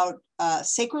about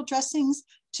sacral dressings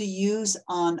to use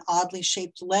on oddly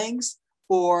shaped legs,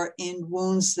 or in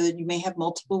wounds that you may have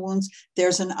multiple wounds,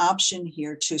 there's an option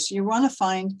here too. So you want to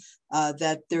find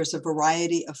that there's a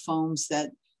variety of foams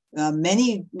that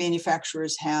many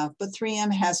manufacturers have, but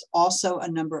 3M has also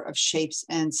a number of shapes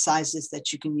and sizes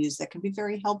that you can use that can be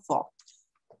very helpful.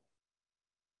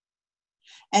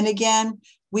 And again,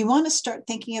 we want to start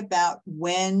thinking about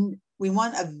when we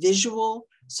want a visual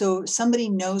so somebody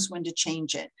knows when to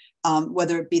change it,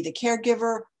 whether it be the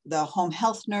caregiver, the home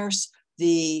health nurse,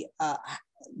 the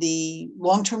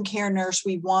long-term care nurse.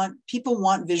 People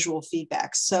want visual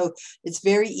feedback. So it's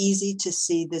very easy to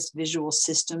see this visual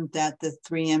system that the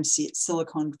 3M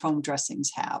silicone foam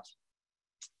dressings have.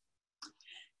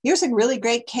 Here's a really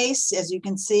great case. As you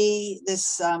can see,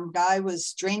 this guy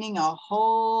was draining a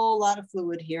whole lot of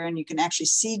fluid here, and you can actually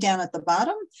see down at the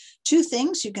bottom two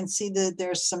things. You can see that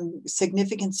there's some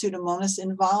significant Pseudomonas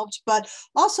involved, but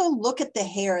also look at the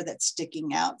hair that's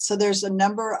sticking out. So there's a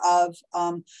number of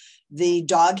the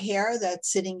dog hair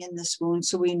that's sitting in this wound.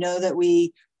 So we know that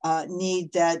we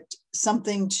need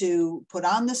something to put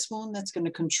on this wound that's going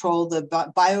to control the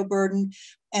bioburden.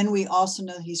 And we also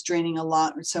know he's draining a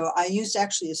lot. So I used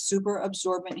actually a super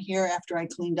absorbent here after I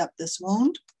cleaned up this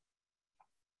wound.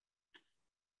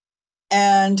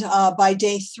 And by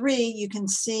day 3, you can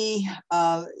see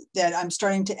that I'm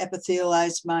starting to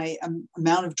epithelialize. My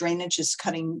amount of drainage is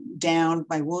cutting down.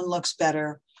 My wound looks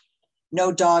better.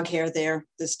 No dog hair there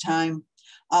this time.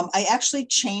 I actually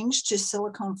changed to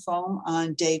silicone foam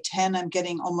on day 10. I'm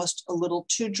getting almost a little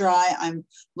too dry. I'm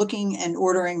looking and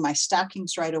ordering my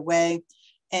stockings right away.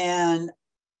 And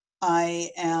I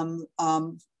am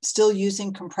still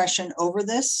using compression over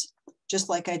this, just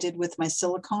like I did with my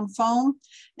silicone foam.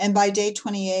 And by day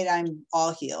 28, I'm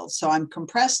all healed. So I'm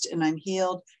compressed and I'm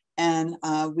healed, and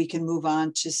we can move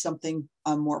on to something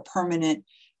more permanent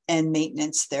and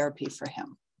maintenance therapy for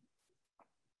him.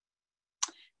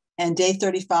 And day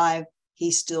 35,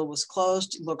 he still was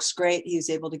closed. Looks great. He was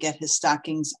able to get his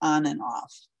stockings on and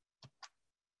off.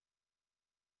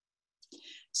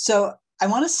 So I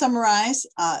want to summarize,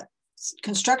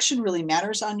 construction really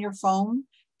matters on your foam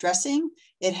dressing.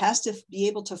 It has to be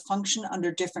able to function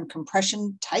under different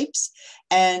compression types,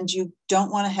 and you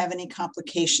don't want to have any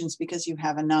complications because you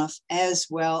have enough, as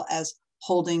well as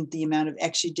holding the amount of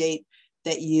exudate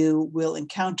that you will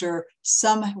encounter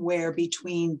somewhere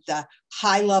between the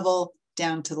high level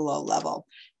down to the low level.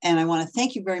 And I want to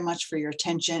thank you very much for your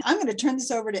attention. I'm going to turn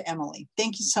this over to Emily.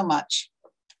 Thank you so much.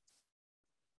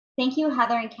 Thank you,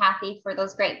 Heather and Kathy, for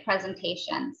those great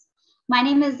presentations. My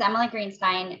name is Emily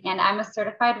Greenstein, and I'm a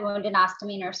certified wound and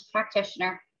ostomy nurse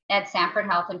practitioner at Sanford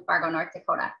Health in Fargo, North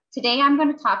Dakota. Today, I'm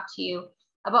going to talk to you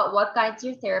about what guides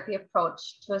your therapy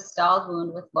approach to a stalled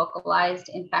wound with localized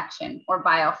infection or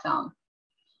biofilm,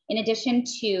 in addition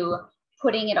to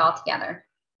putting it all together.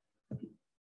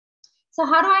 So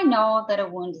how do I know that a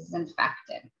wound is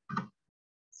infected?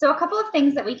 So a couple of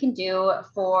things that we can do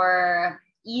for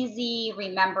easy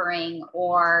remembering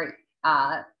or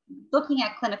looking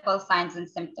at clinical signs and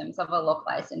symptoms of a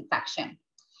localized infection.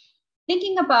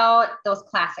 Thinking about those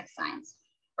classic signs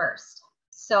first.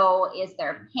 So is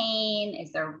there pain?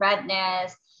 Is there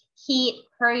redness, heat,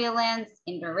 purulence,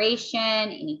 induration,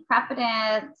 any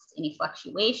crepitance, any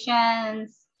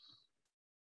fluctuations?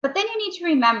 But then you need to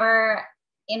remember,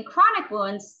 in chronic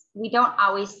wounds, we don't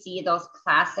always see those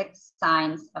classic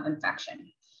signs of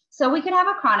infection. So we could have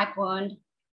a chronic wound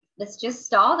that's just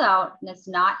stalled out and it's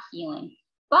not healing.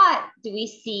 But do we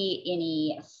see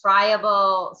any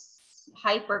friable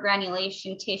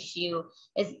hypergranulation tissue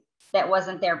that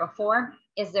wasn't there before?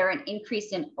 Is there an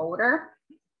increase in odor?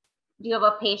 Do you have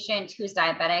a patient who's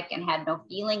diabetic and had no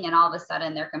feeling, and all of a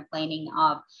sudden they're complaining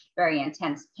of very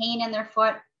intense pain in their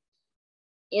foot?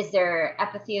 Is there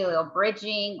epithelial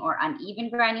bridging or uneven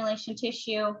granulation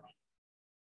tissue?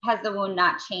 Has the wound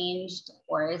not changed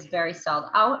or is very stalled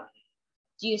out?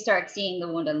 Do you start seeing the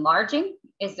wound enlarging?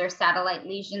 Is there satellite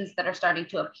lesions that are starting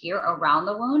to appear around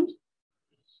the wound?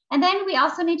 And then we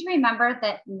also need to remember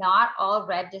that not all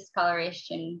red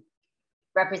discoloration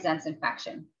represents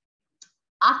infection.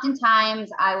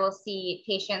 Oftentimes, I will see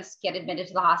patients get admitted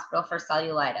to the hospital for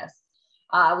cellulitis.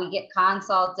 We get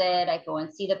consulted, I go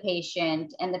and see the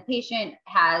patient, and the patient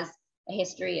has a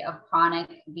history of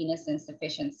chronic venous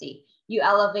insufficiency. You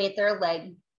elevate their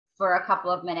leg for a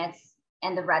couple of minutes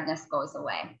and the redness goes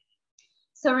away.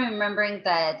 So remembering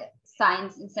that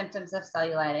signs and symptoms of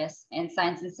cellulitis and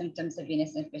signs and symptoms of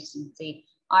venous insufficiency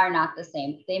are not the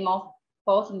same. They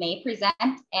both may present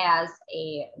as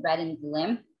a reddened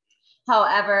limb.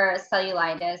 However,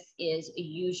 cellulitis is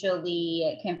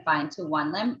usually confined to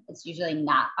one limb. It's usually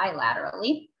not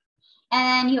bilaterally.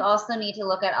 And you also need to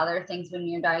look at other things when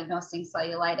you're diagnosing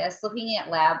cellulitis, looking at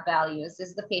lab values.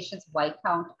 Is the patient's white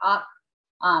count up?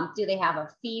 Do they have a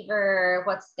fever?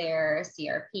 What's their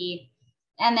CRP?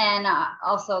 And then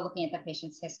also looking at the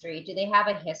patient's history. Do they have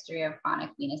a history of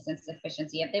chronic venous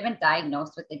insufficiency? Have they been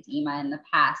diagnosed with edema in the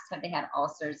past? Have they had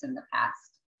ulcers in the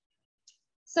past?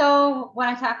 So when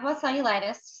I talk about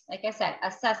cellulitis, like I said,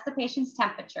 assess the patient's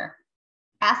temperature.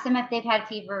 Ask them if they've had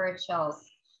fever or chills.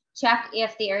 Check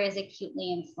if the area is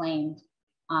acutely inflamed.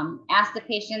 Ask the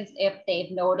patients if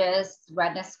they've noticed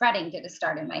redness spreading. Did it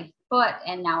start in my foot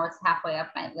and now it's halfway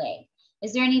up my leg?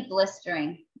 Is there any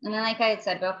blistering? And then, like I had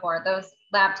said before, those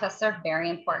lab tests are very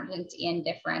important in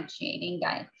differentiating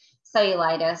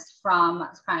cellulitis from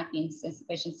chronic venous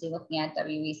insufficiency, looking at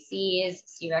WBCs,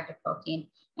 C-reactive protein,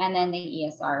 and then the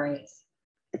ESR rates.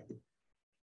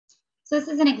 So this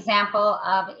is an example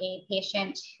of a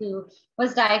patient who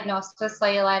was diagnosed with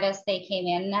cellulitis. They came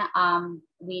in,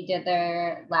 we did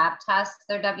their lab tests.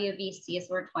 Their WBCs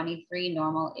were 23,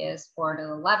 normal is 4 to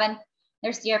 11.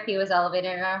 Their CRP was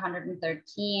elevated at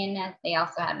 113. They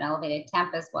also had an elevated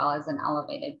temp as well as an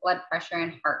elevated blood pressure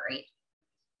and heart rate.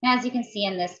 And as you can see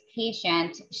in this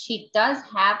patient, she does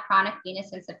have chronic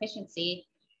venous insufficiency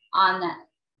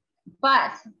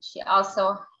but she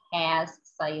also has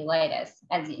cellulitis,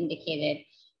 as indicated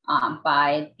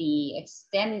by the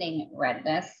extending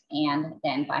redness and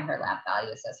then by her lab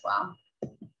values as well.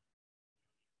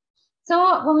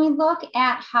 So when we look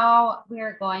at how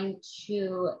we're going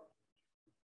to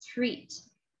treat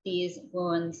these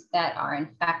wounds that are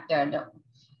infected,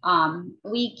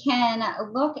 we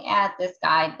can look at this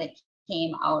guide that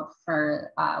came out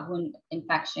for wound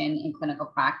infection in clinical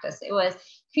practice. It was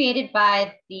created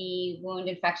by the Wound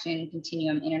Infection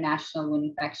Continuum International Wound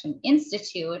Infection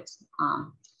Institute.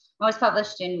 It was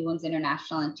published in Wounds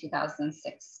International in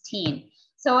 2016.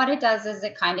 So what it does is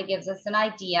it kind of gives us an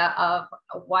idea of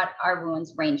what our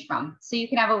wounds range from. So you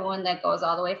can have a wound that goes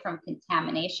all the way from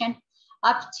contamination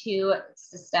up to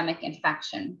systemic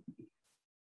infection.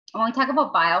 When we talk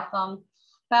about biofilm,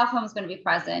 biofilm is going to be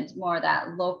present more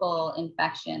that local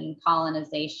infection,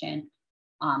 colonization,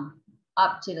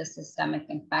 up to the systemic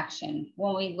infection.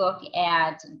 When we look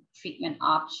at treatment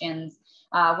options,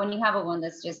 when you have a wound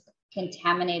that's just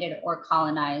contaminated or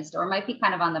colonized, or might be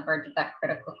kind of on the verge of that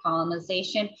critical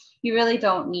colonization, you really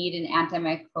don't need an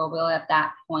antimicrobial at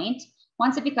that point.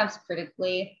 Once it becomes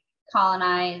critically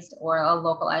colonized or a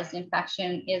localized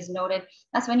infection is noted,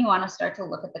 that's when you want to start to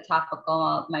look at the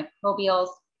topical microbials.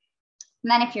 And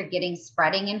then if you're getting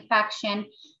spreading infection,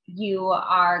 you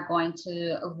are going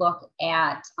to look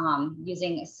at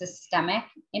using systemic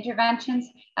interventions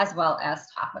as well as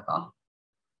topical.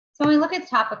 So when we look at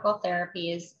topical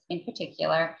therapies in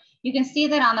particular, you can see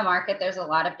that on the market, there's a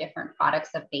lot of different products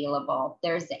available.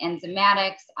 There's the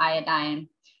Imedex, iodine.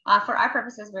 For our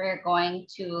purposes, we're going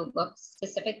to look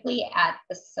specifically at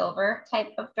the silver type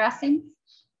of dressings.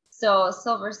 So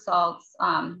silver salts,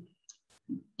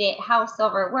 how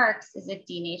silver works is it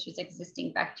denatures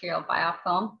existing bacterial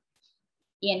biofilm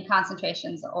in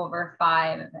concentrations over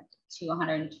 5 to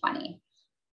 120.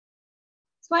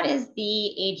 So what is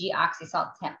the AG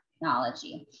oxysalt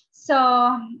technology?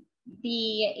 So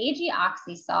the AG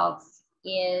oxysalts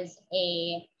is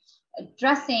a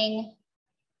dressing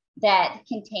that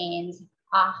contains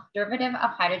a derivative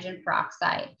of hydrogen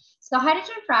peroxide. So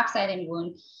hydrogen peroxide in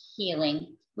wound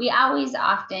healing, we always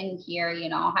often hear, you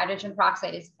know, hydrogen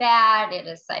peroxide is bad, it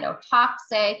is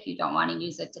cytotoxic, you don't want to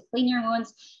use it to clean your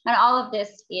wounds, and all of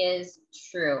this is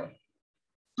true.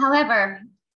 However,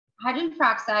 hydrogen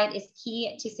peroxide is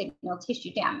key to signal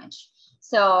tissue damage.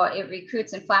 So it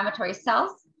recruits inflammatory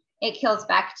cells, it kills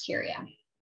bacteria.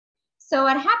 So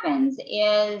what happens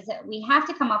is we have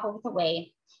to come up with a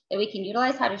way that we can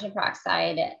utilize hydrogen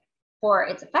peroxide for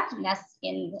its effectiveness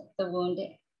in the wound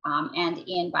and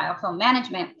in biofilm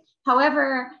management.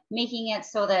 However, making it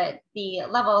so that the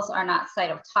levels are not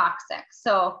cytotoxic.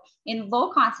 So in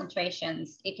low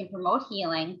concentrations, it can promote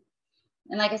healing.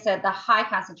 And like I said, the high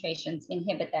concentrations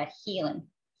inhibit that healing.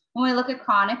 When we look at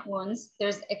chronic wounds,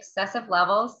 there's excessive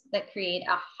levels that create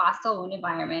a hostile wound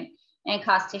environment and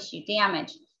cause tissue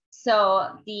damage. So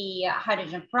the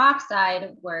hydrogen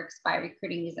peroxide works by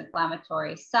recruiting these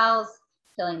inflammatory cells,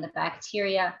 killing the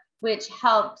bacteria, which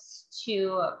helps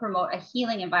to promote a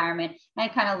healing environment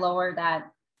and kind of lower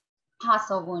that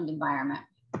hostile wound environment.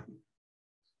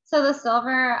 So the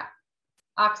silver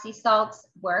oxysalts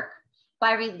work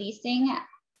by releasing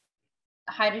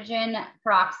hydrogen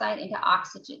peroxide into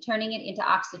oxygen, turning it into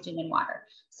oxygen and water.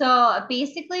 So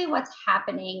basically what's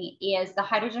happening is the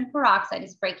hydrogen peroxide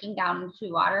is breaking down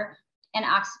into water and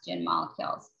oxygen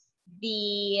molecules.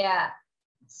 The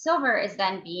silver is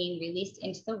then being released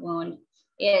into the wound.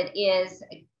 It is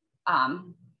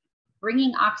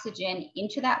bringing oxygen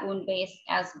into that wound base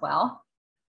as well.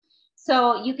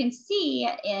 So you can see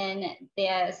in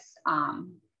this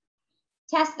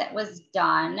test that was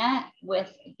done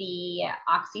with the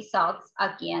oxysalts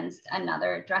against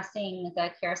another dressing,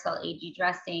 the carousel AG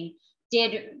dressing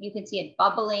you can see it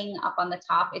bubbling up on the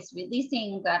top. It's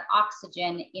releasing that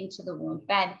oxygen into the wound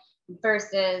bed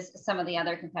versus some of the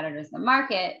other competitors in the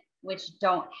market, which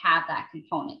don't have that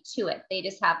component to it. They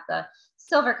just have the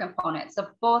silver component. So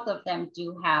both of them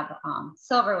do have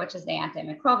silver, which is the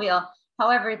antimicrobial.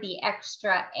 However, the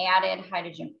extra added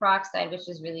hydrogen peroxide, which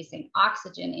is releasing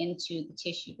oxygen into the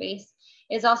tissue base,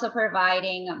 is also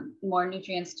providing more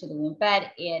nutrients to the wound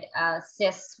bed. It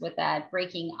assists with that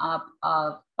breaking up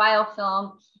of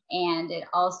biofilm, and it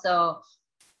also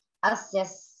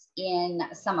assists in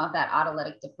some of that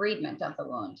autolytic debridement of the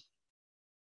wound.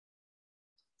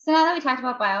 So now that we talked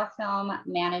about biofilm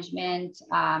management,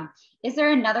 is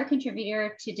there another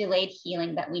contributor to delayed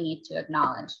healing that we need to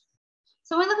acknowledge?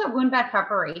 So when we look at wound bed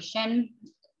preparation,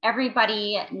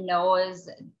 everybody knows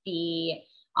the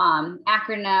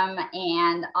acronym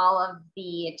and all of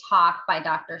the talk by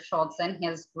Dr. Schultz and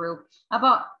his group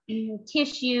about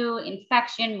tissue,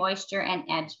 infection, moisture, and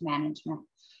edge management.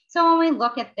 So when we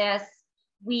look at this,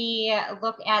 we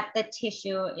look at the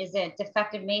tissue. Is it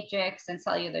defective matrix and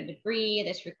cellular debris?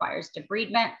 This requires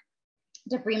debridement.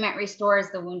 Debridement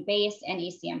restores the wound base and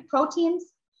ECM proteins.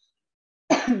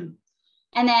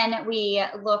 And then we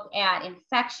look at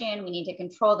infection. We need to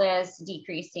control this,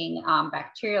 decreasing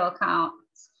bacterial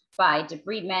counts by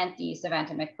debridement, the use of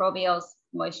antimicrobials,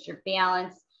 moisture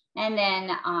balance, and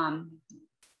then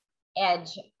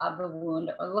edge of the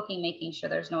wound, or making sure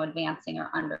there's no advancing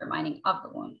or undermining of the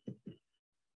wound.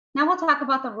 Now we'll talk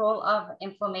about the role of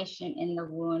inflammation in the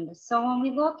wound. So when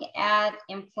we look at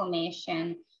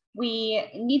inflammation, we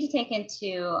need to take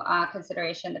into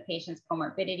consideration the patient's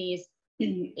comorbidities,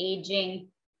 aging,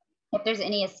 if there's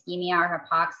any ischemia or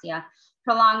hypoxia,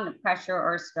 prolonged pressure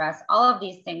or stress. All of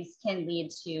these things can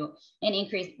lead to an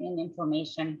increase in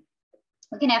inflammation.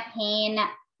 We can have pain,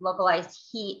 localized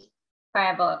heat,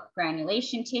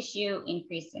 fibrogranulation tissue,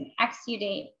 increase in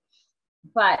exudate.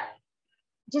 But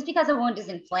just because a wound is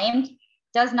inflamed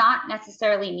does not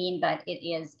necessarily mean that it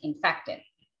is infected.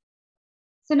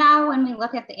 So now when we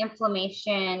look at the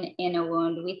inflammation in a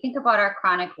wound, we think about our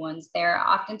chronic wounds. They're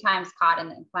oftentimes caught in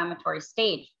the inflammatory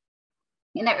stage.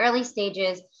 In the early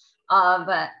stages of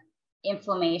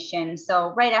inflammation,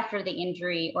 so right after the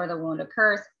injury or the wound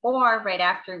occurs, or right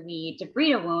after we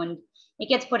debride a wound, it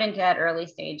gets put into that early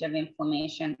stage of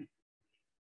inflammation.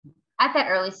 At that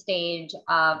early stage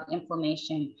of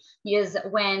inflammation is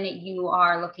when you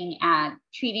are looking at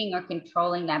treating or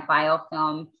controlling that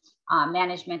biofilm,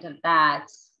 management of that.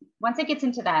 Once it gets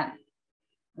into that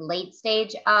late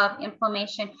stage of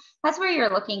inflammation, that's where you're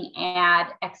looking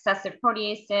at excessive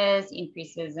proteases,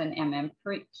 increases in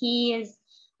MMPs,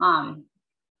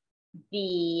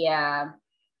 the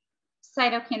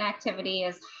cytokine activity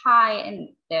is high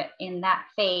in that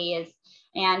phase,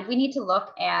 and we need to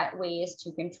look at ways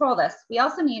to control this. We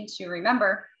also need to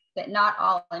remember that not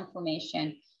all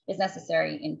inflammation is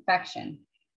necessary infection.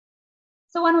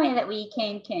 So one way that we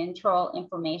can control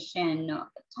inflammation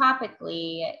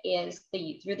topically is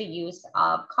through the use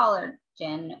of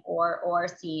collagen or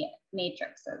ORC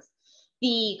matrices.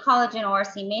 The collagen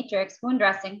ORC matrix wound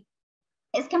dressing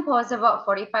is composed of about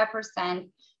 45%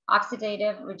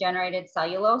 oxidative regenerated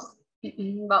cellulose,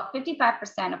 about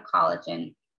 55% of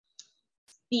collagen.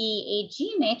 The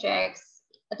AG matrix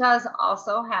does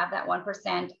also have that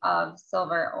 1% of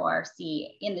silver ORC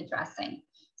in the dressing.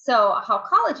 So how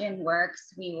collagen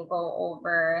works, we will go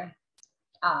over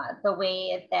the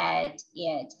way that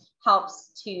it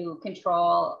helps to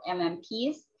control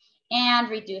MMPs and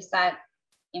reduce that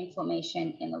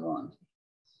inflammation in the wound.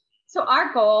 So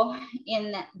our goal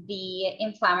in the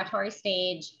inflammatory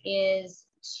stage is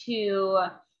to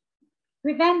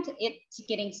prevent it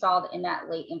getting stalled in that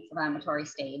late inflammatory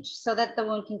stage so that the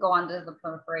wound can go on to the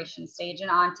proliferation stage and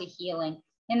on to healing.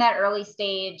 In that early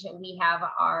stage, we have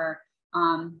our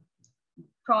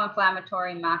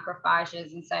pro-inflammatory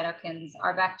macrophages and cytokines,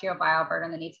 our bacterial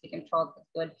bioburden that needs to be controlled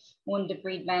with good wound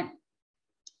debridement.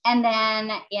 And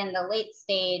then in the late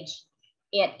stage,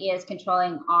 it is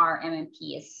controlling our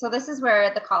MMPs. So this is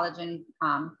where the collagen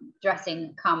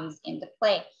dressing comes into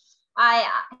play. I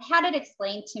had it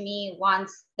explained to me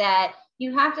once that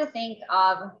you have to think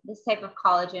of this type of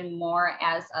collagen more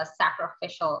as a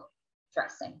sacrificial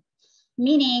dressing,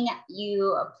 meaning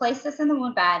you place this in the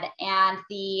wound bed and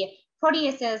the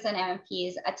proteases and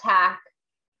MMPs attack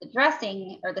the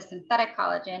dressing or the synthetic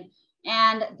collagen,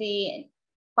 and the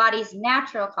body's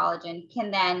natural collagen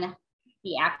can then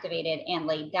be activated and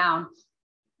laid down,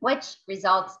 which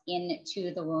results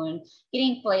into the wound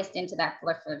getting placed into that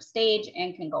proliferative stage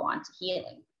and can go on to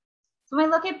healing. So when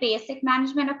we look at basic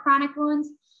management of chronic wounds,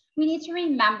 we need to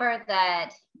remember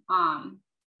that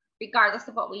regardless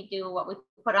of what we do, what we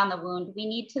put on the wound, we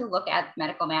need to look at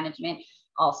medical management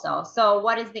also. So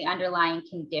what is the underlying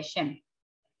condition?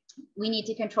 We need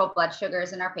to control blood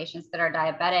sugars in our patients that are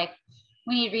diabetic.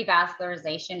 We need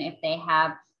revascularization if they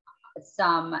have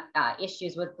some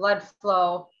issues with blood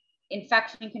flow,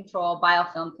 infection control,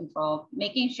 biofilm control,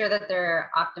 making sure that they're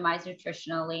optimized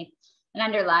nutritionally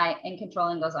and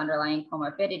controlling those underlying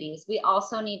comorbidities. We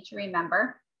also need to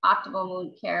remember optimal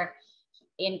wound care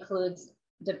includes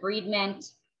debridement,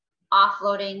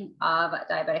 offloading of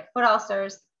diabetic foot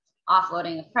ulcers,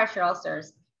 offloading of pressure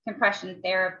ulcers, compression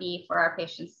therapy for our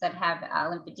patients that have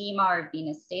lymphedema or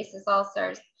venous stasis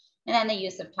ulcers, and then the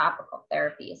use of topical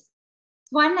therapies.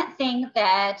 One thing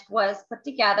that was put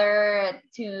together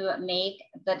to make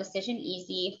the decision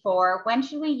easy for when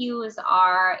should we use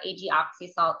our AG oxy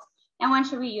salts and when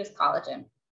should we use collagen.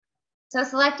 So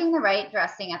selecting the right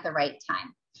dressing at the right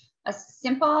time. A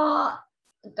simple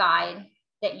guide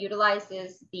that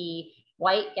utilizes the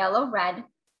white, yellow, red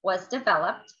was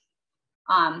developed.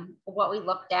 What we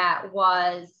looked at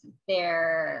was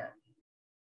their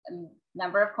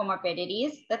number of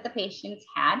comorbidities that the patients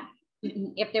had,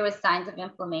 if there was signs of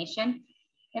inflammation,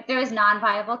 if there was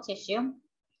non-viable tissue,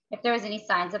 if there was any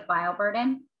signs of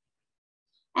bioburden,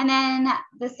 and then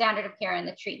the standard of care and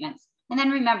the treatments. And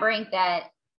then remembering that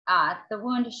the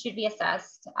wound should be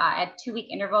assessed at 2-week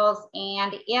intervals.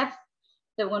 And if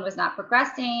the wound was not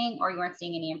progressing or you weren't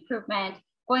seeing any improvement,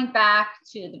 going back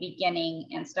to the beginning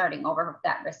and starting over with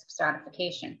that risk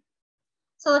stratification.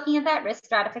 So looking at that risk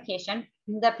stratification,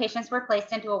 the patients were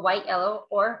placed into a white, yellow,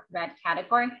 or red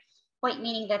category. White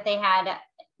meaning that they had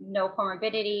no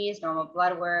comorbidities, normal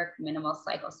blood work, minimal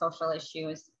psychosocial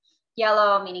issues.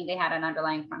 Yellow meaning they had an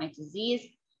underlying chronic disease.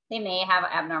 They may have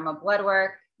abnormal blood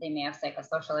work. They may have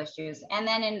psychosocial issues. And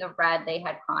then in the red, they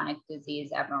had chronic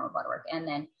disease, abnormal blood work, and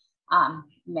then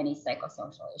many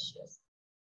psychosocial issues.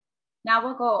 Now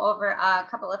we'll go over a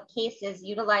couple of cases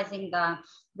utilizing the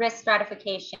risk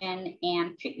stratification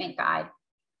and treatment guide.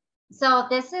 So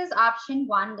this is option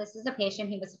 1. This is a patient.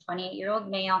 He was a 28-year-old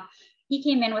male. He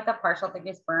came in with a partial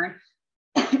thickness burn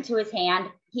to his hand.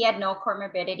 He had no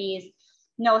comorbidities,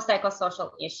 no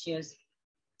psychosocial issues.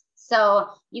 So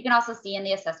you can also see in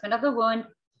the assessment of the wound,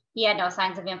 he had no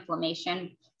signs of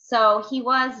inflammation. So he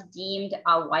was deemed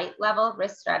a white level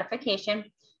risk stratification.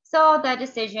 So the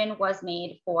decision was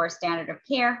made for standard of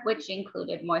care, which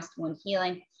included moist wound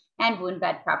healing and wound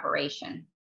bed preparation.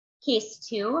 Case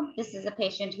 2, this is a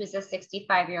patient who's a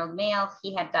 65-year-old male.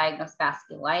 He had diagnosed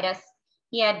vasculitis.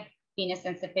 He had venous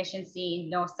insufficiency,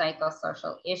 no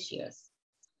psychosocial issues.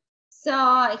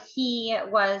 So he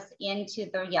was into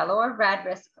the yellow or red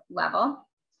risk level.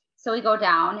 So we go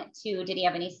down to, did he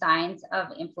have any signs of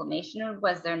inflammation?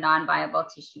 Was there non-viable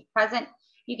tissue present?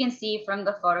 You can see from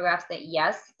the photographs that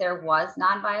yes, there was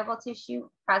non-viable tissue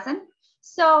present.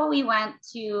 So we went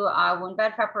to wound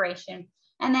bed preparation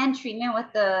and then treatment with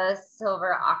the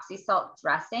silver oxysalt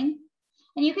dressing.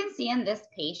 And you can see in this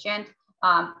patient,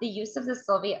 the use of the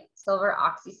silver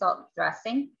oxysalt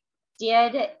dressing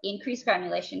did increase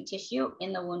granulation tissue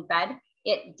in the wound bed.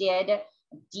 It did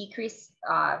decrease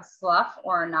slough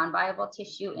or non-viable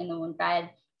tissue in the wound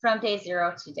bed from day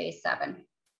 0 to day 7.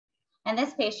 And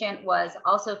this patient was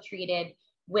also treated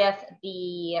with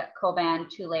the Coban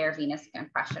 2-layer venous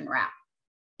compression wrap.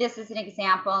 This is an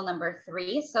example number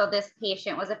 3. So this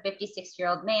patient was a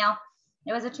 56-year-old male.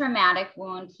 It was a traumatic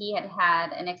wound. He had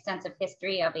had an extensive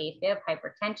history of AFib,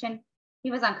 hypertension.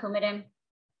 He was on Coumadin.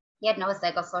 He had no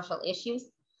psychosocial issues.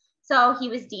 So he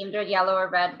was deemed a yellow or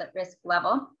red risk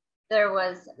level. There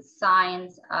was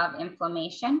signs of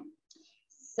inflammation.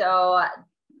 So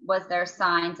was there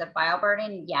signs of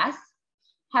bioburden? Yes.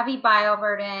 Heavy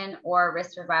bioburden or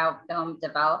risk for biofilm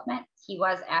development. He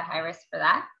was at high risk for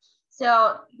that.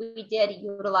 So we did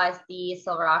utilize the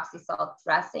silver oxysalt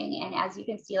dressing. And as you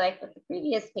can see, like with the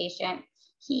previous patient,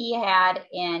 he had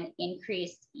an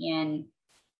increase in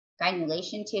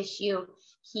granulation tissue.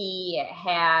 He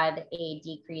had a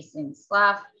decrease in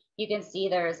slough. You can see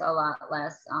there's a lot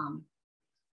less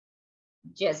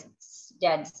just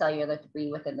dead cellular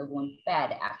debris within the wound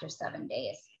bed after 7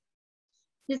 days.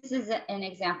 This is an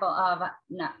example of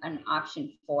an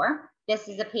option 4. This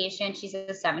is a patient, she's a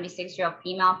 76-year-old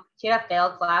female. She had a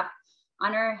failed flap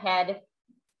on her head.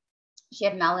 She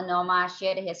had melanoma. She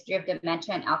had a history of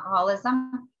dementia and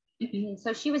alcoholism.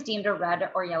 So she was deemed a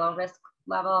red or yellow risk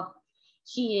level.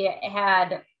 She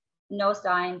had no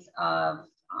signs of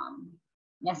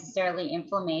necessarily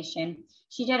inflammation.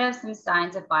 She did have some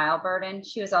signs of bioburden.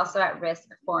 She was also at risk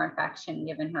for infection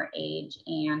given her age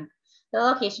and the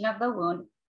location of the wound.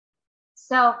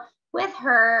 So With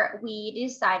her, we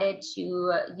decided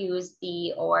to use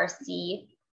the ORC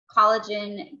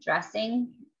collagen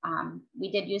dressing.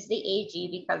 We did use the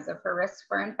AG because of her risk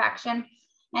for infection.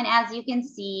 And as you can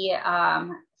see,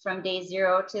 from day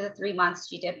 0 to the 3 months,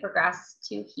 she did progress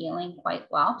to healing quite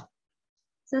well.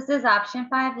 So this is option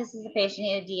 5. This is a patient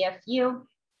who had DFU.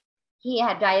 He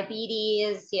had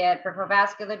diabetes, he had peripheral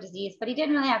vascular disease, but he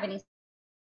didn't really have any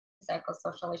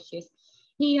psychosocial issues.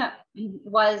 He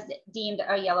was deemed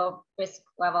a yellow risk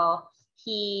level.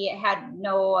 He had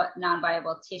no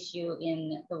non-viable tissue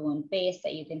in the wound base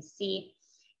that you can see.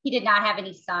 He did not have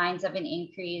any signs of an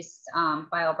increased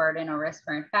bioburden or risk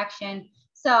for infection.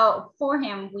 So for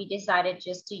him, we decided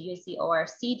just to use the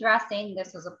ORC dressing.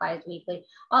 This was applied weekly,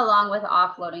 along with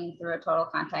offloading through a total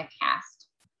contact cast.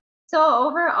 So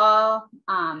overall,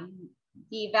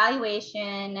 the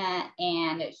evaluation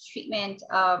and treatment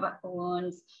of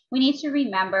wounds, we need to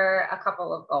remember a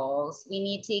couple of goals. We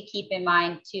need to keep in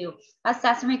mind to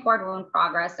assess and record wound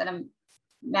progress at a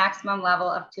maximum level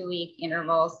of 2-week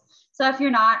intervals. So if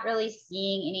you're not really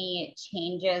seeing any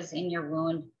changes in your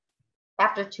wound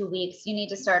after 2 weeks, you need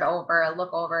to start over,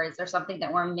 look over, is there something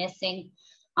that we're missing?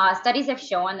 Studies have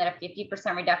shown that a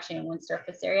 50% reduction in wound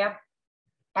surface area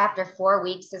after 4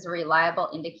 weeks is a reliable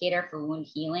indicator for wound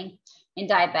healing in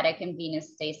diabetic and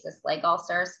venous stasis leg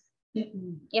ulcers.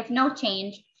 If no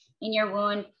change in your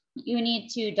wound, you need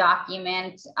to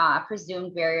document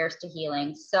presumed barriers to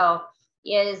healing. So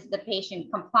is the patient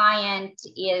compliant?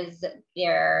 Is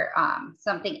there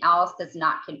something else that's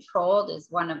not controlled? Is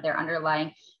one of their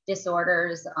underlying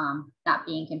disorders not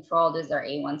being controlled? Is their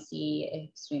A1C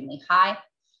extremely high?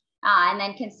 And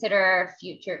then consider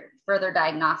further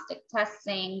diagnostic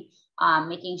testing,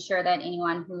 making sure that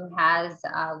anyone who has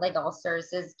leg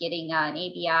ulcers is getting an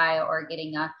ABI or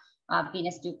getting a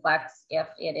venous duplex if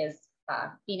it is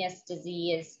venous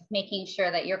disease, making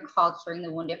sure that you're culturing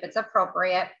the wound if it's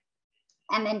appropriate,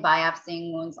 and then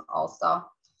biopsying wounds also.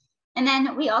 And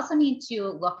then we also need to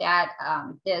look at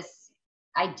this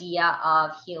idea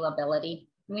of healability.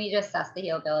 We need to assess the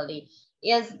healability.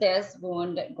 Is this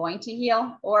wound going to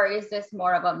heal, or is this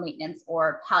more of a maintenance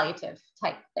or palliative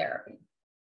type therapy?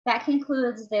 That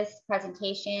concludes this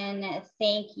presentation.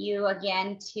 Thank you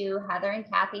again to Heather and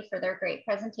Kathy for their great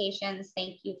presentations.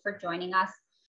 Thank you for joining us.